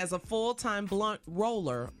that he has a full-time blunt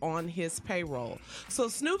roller on his payroll. So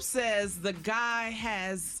Snoop says the guy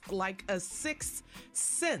has like a sixth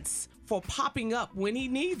sense for popping up when he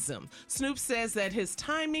needs them. Snoop says that his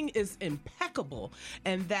timing is impeccable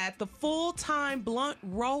and that the full-time blunt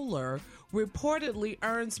roller reportedly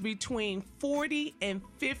earns between 40 and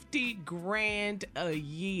 50 grand a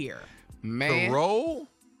year. Man.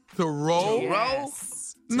 To roll?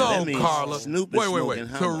 Yes. No, That means Carla. Snoop is Wait. smoking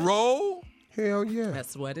how To much? roll? Hell yeah.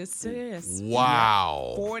 That's what it says.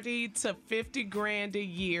 Wow. 40 to 50 grand a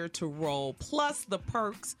year to roll, plus the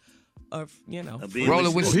perks of, being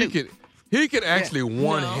Rolling with He Snoop. he could actually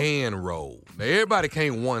one No. hand roll. Now, everybody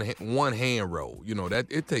can't one hand roll. You know that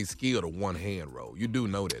it takes skill to one hand roll. You do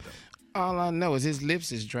know that though. All I know is his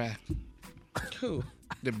lips is dry. Who?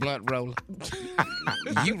 The blunt roller.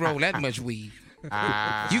 You roll that much weed,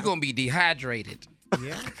 you gonna be dehydrated.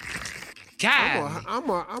 Yeah. God. I'm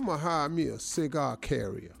gonna hire me a cigar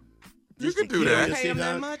carrier. You can do carry that. a Pay him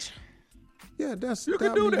that cigar? much? Yeah, that's You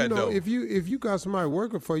can do mean, that, though. If you got somebody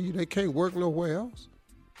working for you, they can't work nowhere else.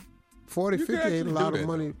 40, You can 50 ain't a actually lot do of that,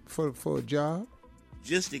 money for a job.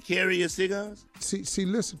 Just to carry your cigars? See,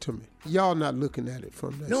 listen to me. Y'all not looking at it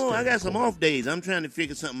from that. No, I got some standpoint. off days. I'm trying to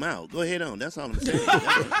figure something out. Go ahead on. That's all I'm saying.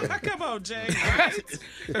 Come on, Jay. Right?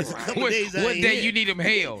 There's a couple What days I ain't day here. you need him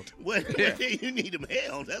held? What day you need them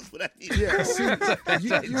held? That's what I need. Yeah, see,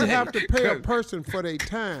 you have to pay a person for their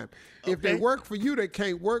time. If they Okay. work for you, they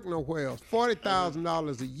can't work nowhere else.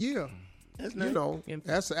 $40,000 a year. That's nice. You know,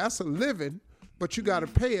 that's a living, but you got to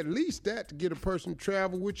pay at least that to get a person to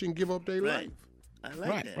travel with you and give up their Right. life. I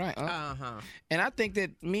like that. Right. Uh-huh. And I think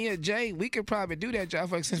that me and Jay, we could probably do that job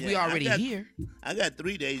for since we Yeah, already here. I got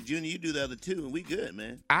 3 days, Junior. You do the other 2, and we good,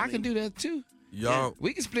 man. I can do that too. Y'all,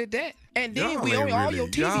 We can split that. And then Y'all we ain't own all really- your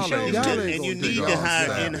TV y'all shows. ain't Y'all too. ain't And you gonna need do to y'all hire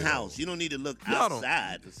side. in-house. You don't need to look Y'all don't-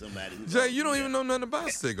 outside for somebody. who's Jay, on you don't there. even know nothing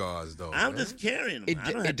about cigars, though. I'm man. just carrying them. It, I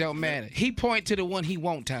don't have it don't to- matter. He point to the one he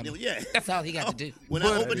want, Tommy. Yeah. That's all he got to do. When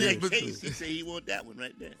But- I open that but- case, he say he want that one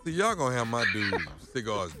right there. See, y'all gonna have my dude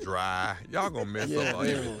cigars dry. Y'all gonna mess up all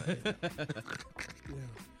everything.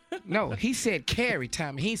 No, he said carry,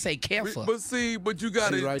 Tommy. He didn't say careful. But you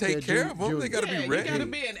gotta See, right take there, care Junior- of them. They gotta Yeah, be ready. you got to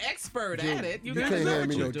be an expert at it. You You got to can't know have what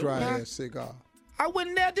me you're no doing. dry ass cigar. I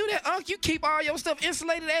wouldn't dare do that, Unc. You keep all your stuff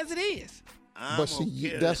insulated as it is. But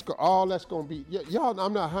see, all that's gonna be y'all.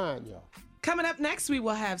 I'm not hiring y'all. Coming up next, we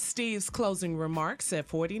will have Steve's closing remarks at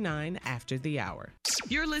 49 after the hour.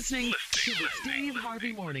 You're listening to the Steve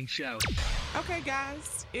Harvey Morning Show. Okay,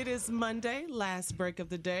 guys, it is Monday, last break of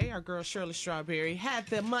the day. Our girl Shirley Strawberry had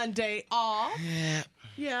the Monday off. Yeah.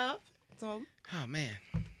 Yeah. So, Oh, man.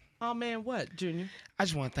 oh man, what, Junior? I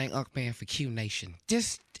just want to thank Unc Man for Q Nation.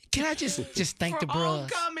 Can I just thank the For bros?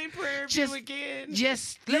 homecoming prayer Just- view again. Let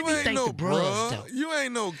You me ain't thank no the bros, bruh. though. You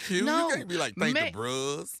ain't no cute. No, You can't be like thank man. the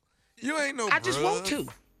bros. You ain't no I just want bruhs. to.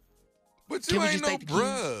 But Can you we ain't just no thank the kids?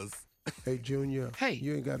 bros. Hey, Junior. Hey,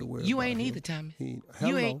 you ain't got to worry. You about ain't him. either, Tommy. He,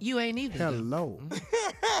 You ain't either. though. Hello.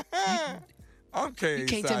 I'm You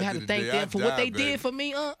can't tell me how to thank them for what they did for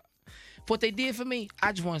me, For what they did for me.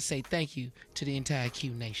 I just want to say thank you to the entire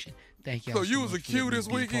Q Nation. Thank y'all. So you was a Q this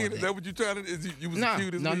weekend? Is that what you trying to? You was a Q this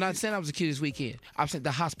weekend? No, I'm not saying I was a Q this weekend. I'm saying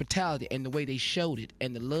the hospitality and the way they showed it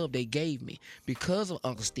and the love they gave me because of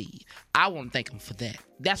Uncle Steve. I want to thank them for that.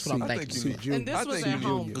 That's what I'm thanking them for. And this was at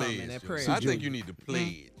homecoming at prayer. I think you need to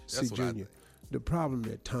pledge. That's what I think. The problem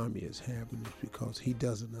that Tommy is having is because he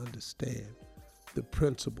doesn't understand the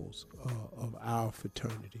principles of our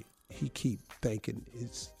fraternity. He keep thinking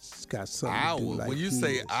it's got something to do like when you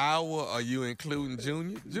say our, are you including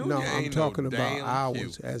Junior? No, I'm talking about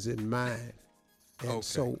ours as in mine. And okay,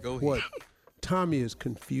 so go ahead. what Tommy is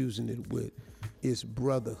confusing it with is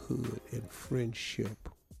brotherhood and friendship.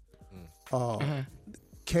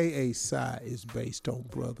 KA Psi is based on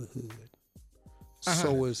brotherhood.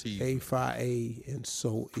 So is A Phi A, and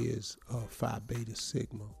so is Phi Beta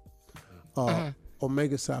Sigma.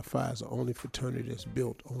 Omega Psi Phi is the only fraternity that's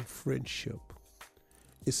built on friendship.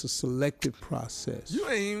 It's a selective process. You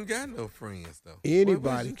ain't even got no friends, though.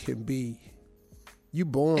 Anybody can be. You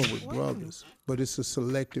born with brothers, but it's a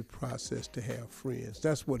selective process to have friends.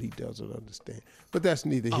 That's what he doesn't understand. But that's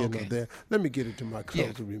neither here nor there. Let me get into my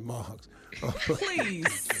closing remarks.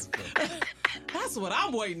 Please. That's what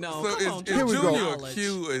I'm waiting on. So Come on, is Junior a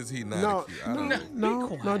Q or is he not a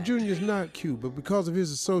Q? No, Junior's not Q, but because of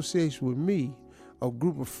his association with me, a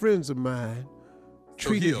group of friends of mine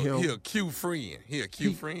treated him. He a Q friend. He a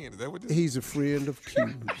Q friend. Is that what this is? He's a friend of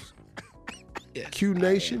Q's. Q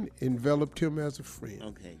Nation enveloped him as a friend.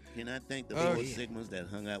 Okay. Can I thank the 4 Sigmas that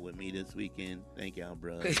hung out with me this weekend? Thank y'all,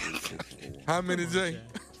 bro. How many, Jay?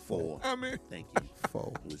 4. How many? Thank you.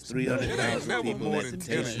 4. It was 300,000 people more at the than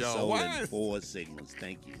 10 10, y'all. sold Why in is- 4 Sigmas.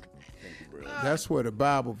 Thank you. Thank you, bro. That's where the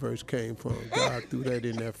Bible verse came from. God threw that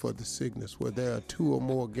in there for the sickness, where there are 2 or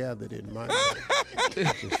more gathered in my name.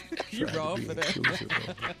 You wrong for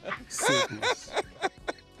that. Sickness.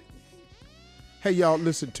 Hey, y'all,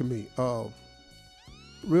 listen to me.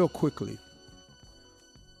 Real quickly.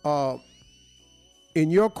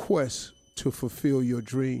 In your quest to fulfill your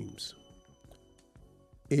dreams,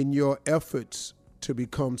 in your efforts to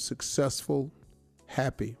become successful,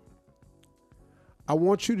 happy, I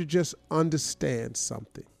want you to just understand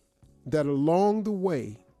something, that along the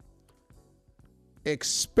way,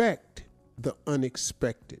 expect the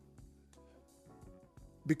unexpected,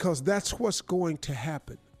 because that's what's going to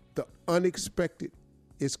happen. The unexpected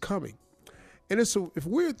is coming. And it's a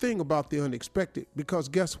weird thing about the unexpected, because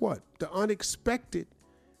guess what? The unexpected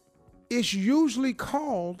is usually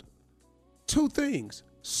called 2 things: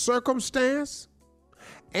 circumstance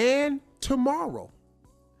and tomorrow.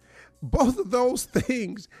 Both of those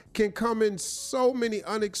things can come in so many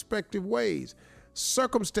unexpected ways.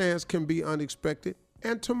 Circumstance can be unexpected,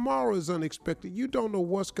 and tomorrow is unexpected. You don't know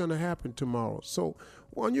what's going to happen tomorrow. So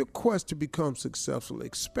on your quest to become successful,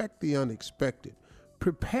 expect the unexpected.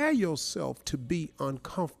 Prepare yourself to be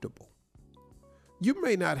uncomfortable. You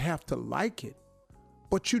may not have to like it,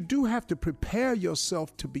 but you do have to prepare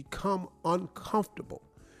yourself to become uncomfortable,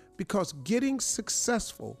 because getting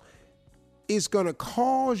successful is going to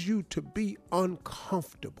cause you to be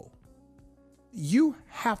uncomfortable. You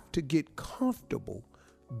have to get comfortable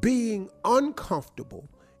being uncomfortable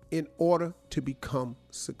in order to become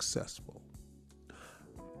successful.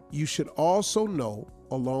 You should also know,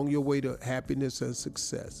 along your way to happiness and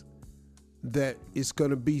success, that it's going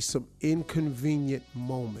to be some inconvenient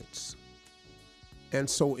moments. And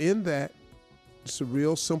so in that, it's a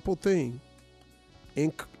real simple thing.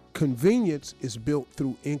 Convenience is built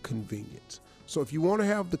through inconvenience. So if you want to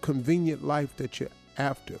have the convenient life that you're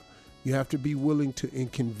after, you have to be willing to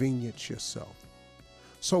inconvenience yourself.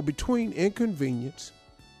 So between inconvenience,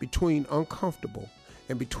 between uncomfortable,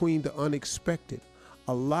 and between the unexpected,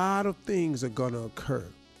 a lot of things are going to occur.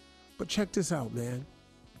 But check this out, man.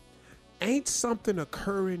 Ain't something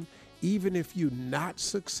occurring even if you're not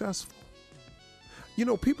successful? You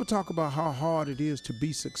know, people talk about how hard it is to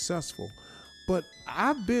be successful, but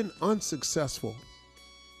I've been unsuccessful.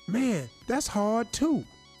 Man, that's hard too.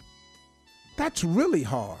 That's really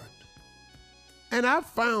hard. And I've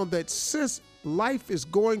found that since life is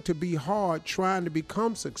going to be hard trying to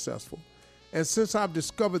become successful, and since I've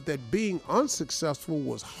discovered that being unsuccessful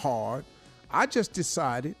was hard, I just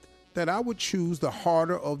decided that I would choose the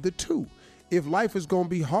harder of the 2. If life is going to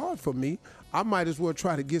be hard for me, I might as well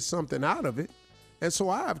try to get something out of it. And so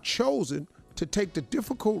I have chosen to take the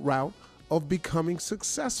difficult route of becoming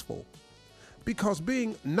successful. Because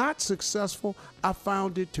being not successful, I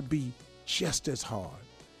found it to be just as hard.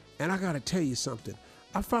 And I got to tell you something.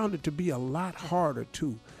 I found it to be a lot harder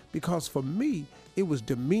too, because for me, it was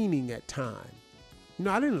demeaning at times.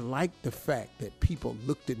 I didn't like the fact that people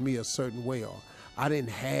looked at me a certain way, or I didn't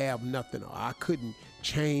have nothing, or I couldn't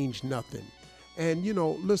change nothing. And,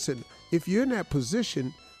 listen, if you're in that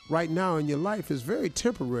position right now in your life, it's very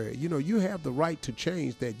temporary. You have the right to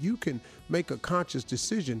change that. You can make a conscious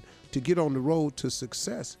decision to get on the road to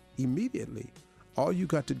success immediately. All you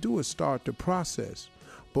got to do is start the process.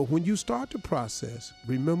 But when you start the process,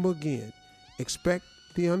 remember again, expect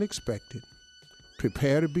the unexpected,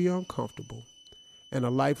 prepare to be uncomfortable, and a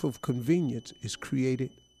life of convenience is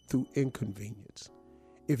created through inconvenience.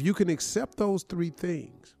 If you can accept those three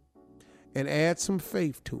things and add some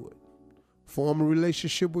faith to it, form a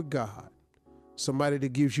relationship with God, somebody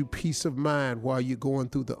that gives you peace of mind while you're going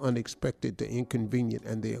through the unexpected, the inconvenient,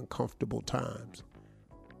 and the uncomfortable times,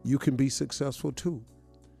 you can be successful too.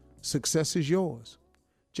 Success is yours.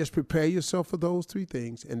 Just prepare yourself for those three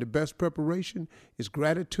things, and the best preparation is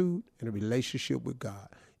gratitude and a relationship with God.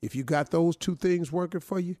 If you got those two things working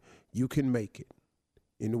for you, you can make it.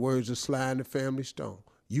 In the words of Sly and the Family Stone,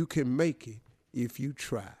 you can make it if you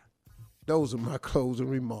try. Those are my closing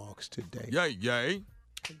remarks today. Yay, yay.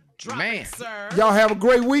 Drop it, sir. Y'all have a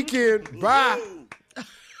great weekend. Bye.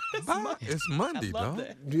 It's Monday, dog.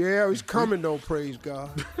 Yeah, it's coming though, praise God.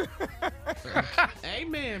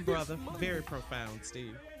 Amen, brother. Very profound,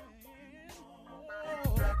 Steve.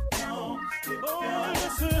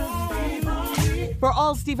 For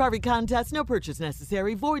all Steve Harvey contests, no purchase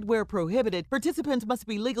necessary, void where prohibited. Participants must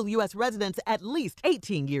be legal U.S. residents at least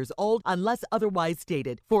 18 years old unless otherwise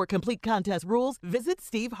stated. For complete contest rules, visit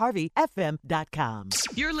SteveHarveyFM.com.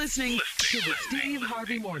 You're listening to the Steve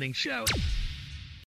Harvey Morning Show.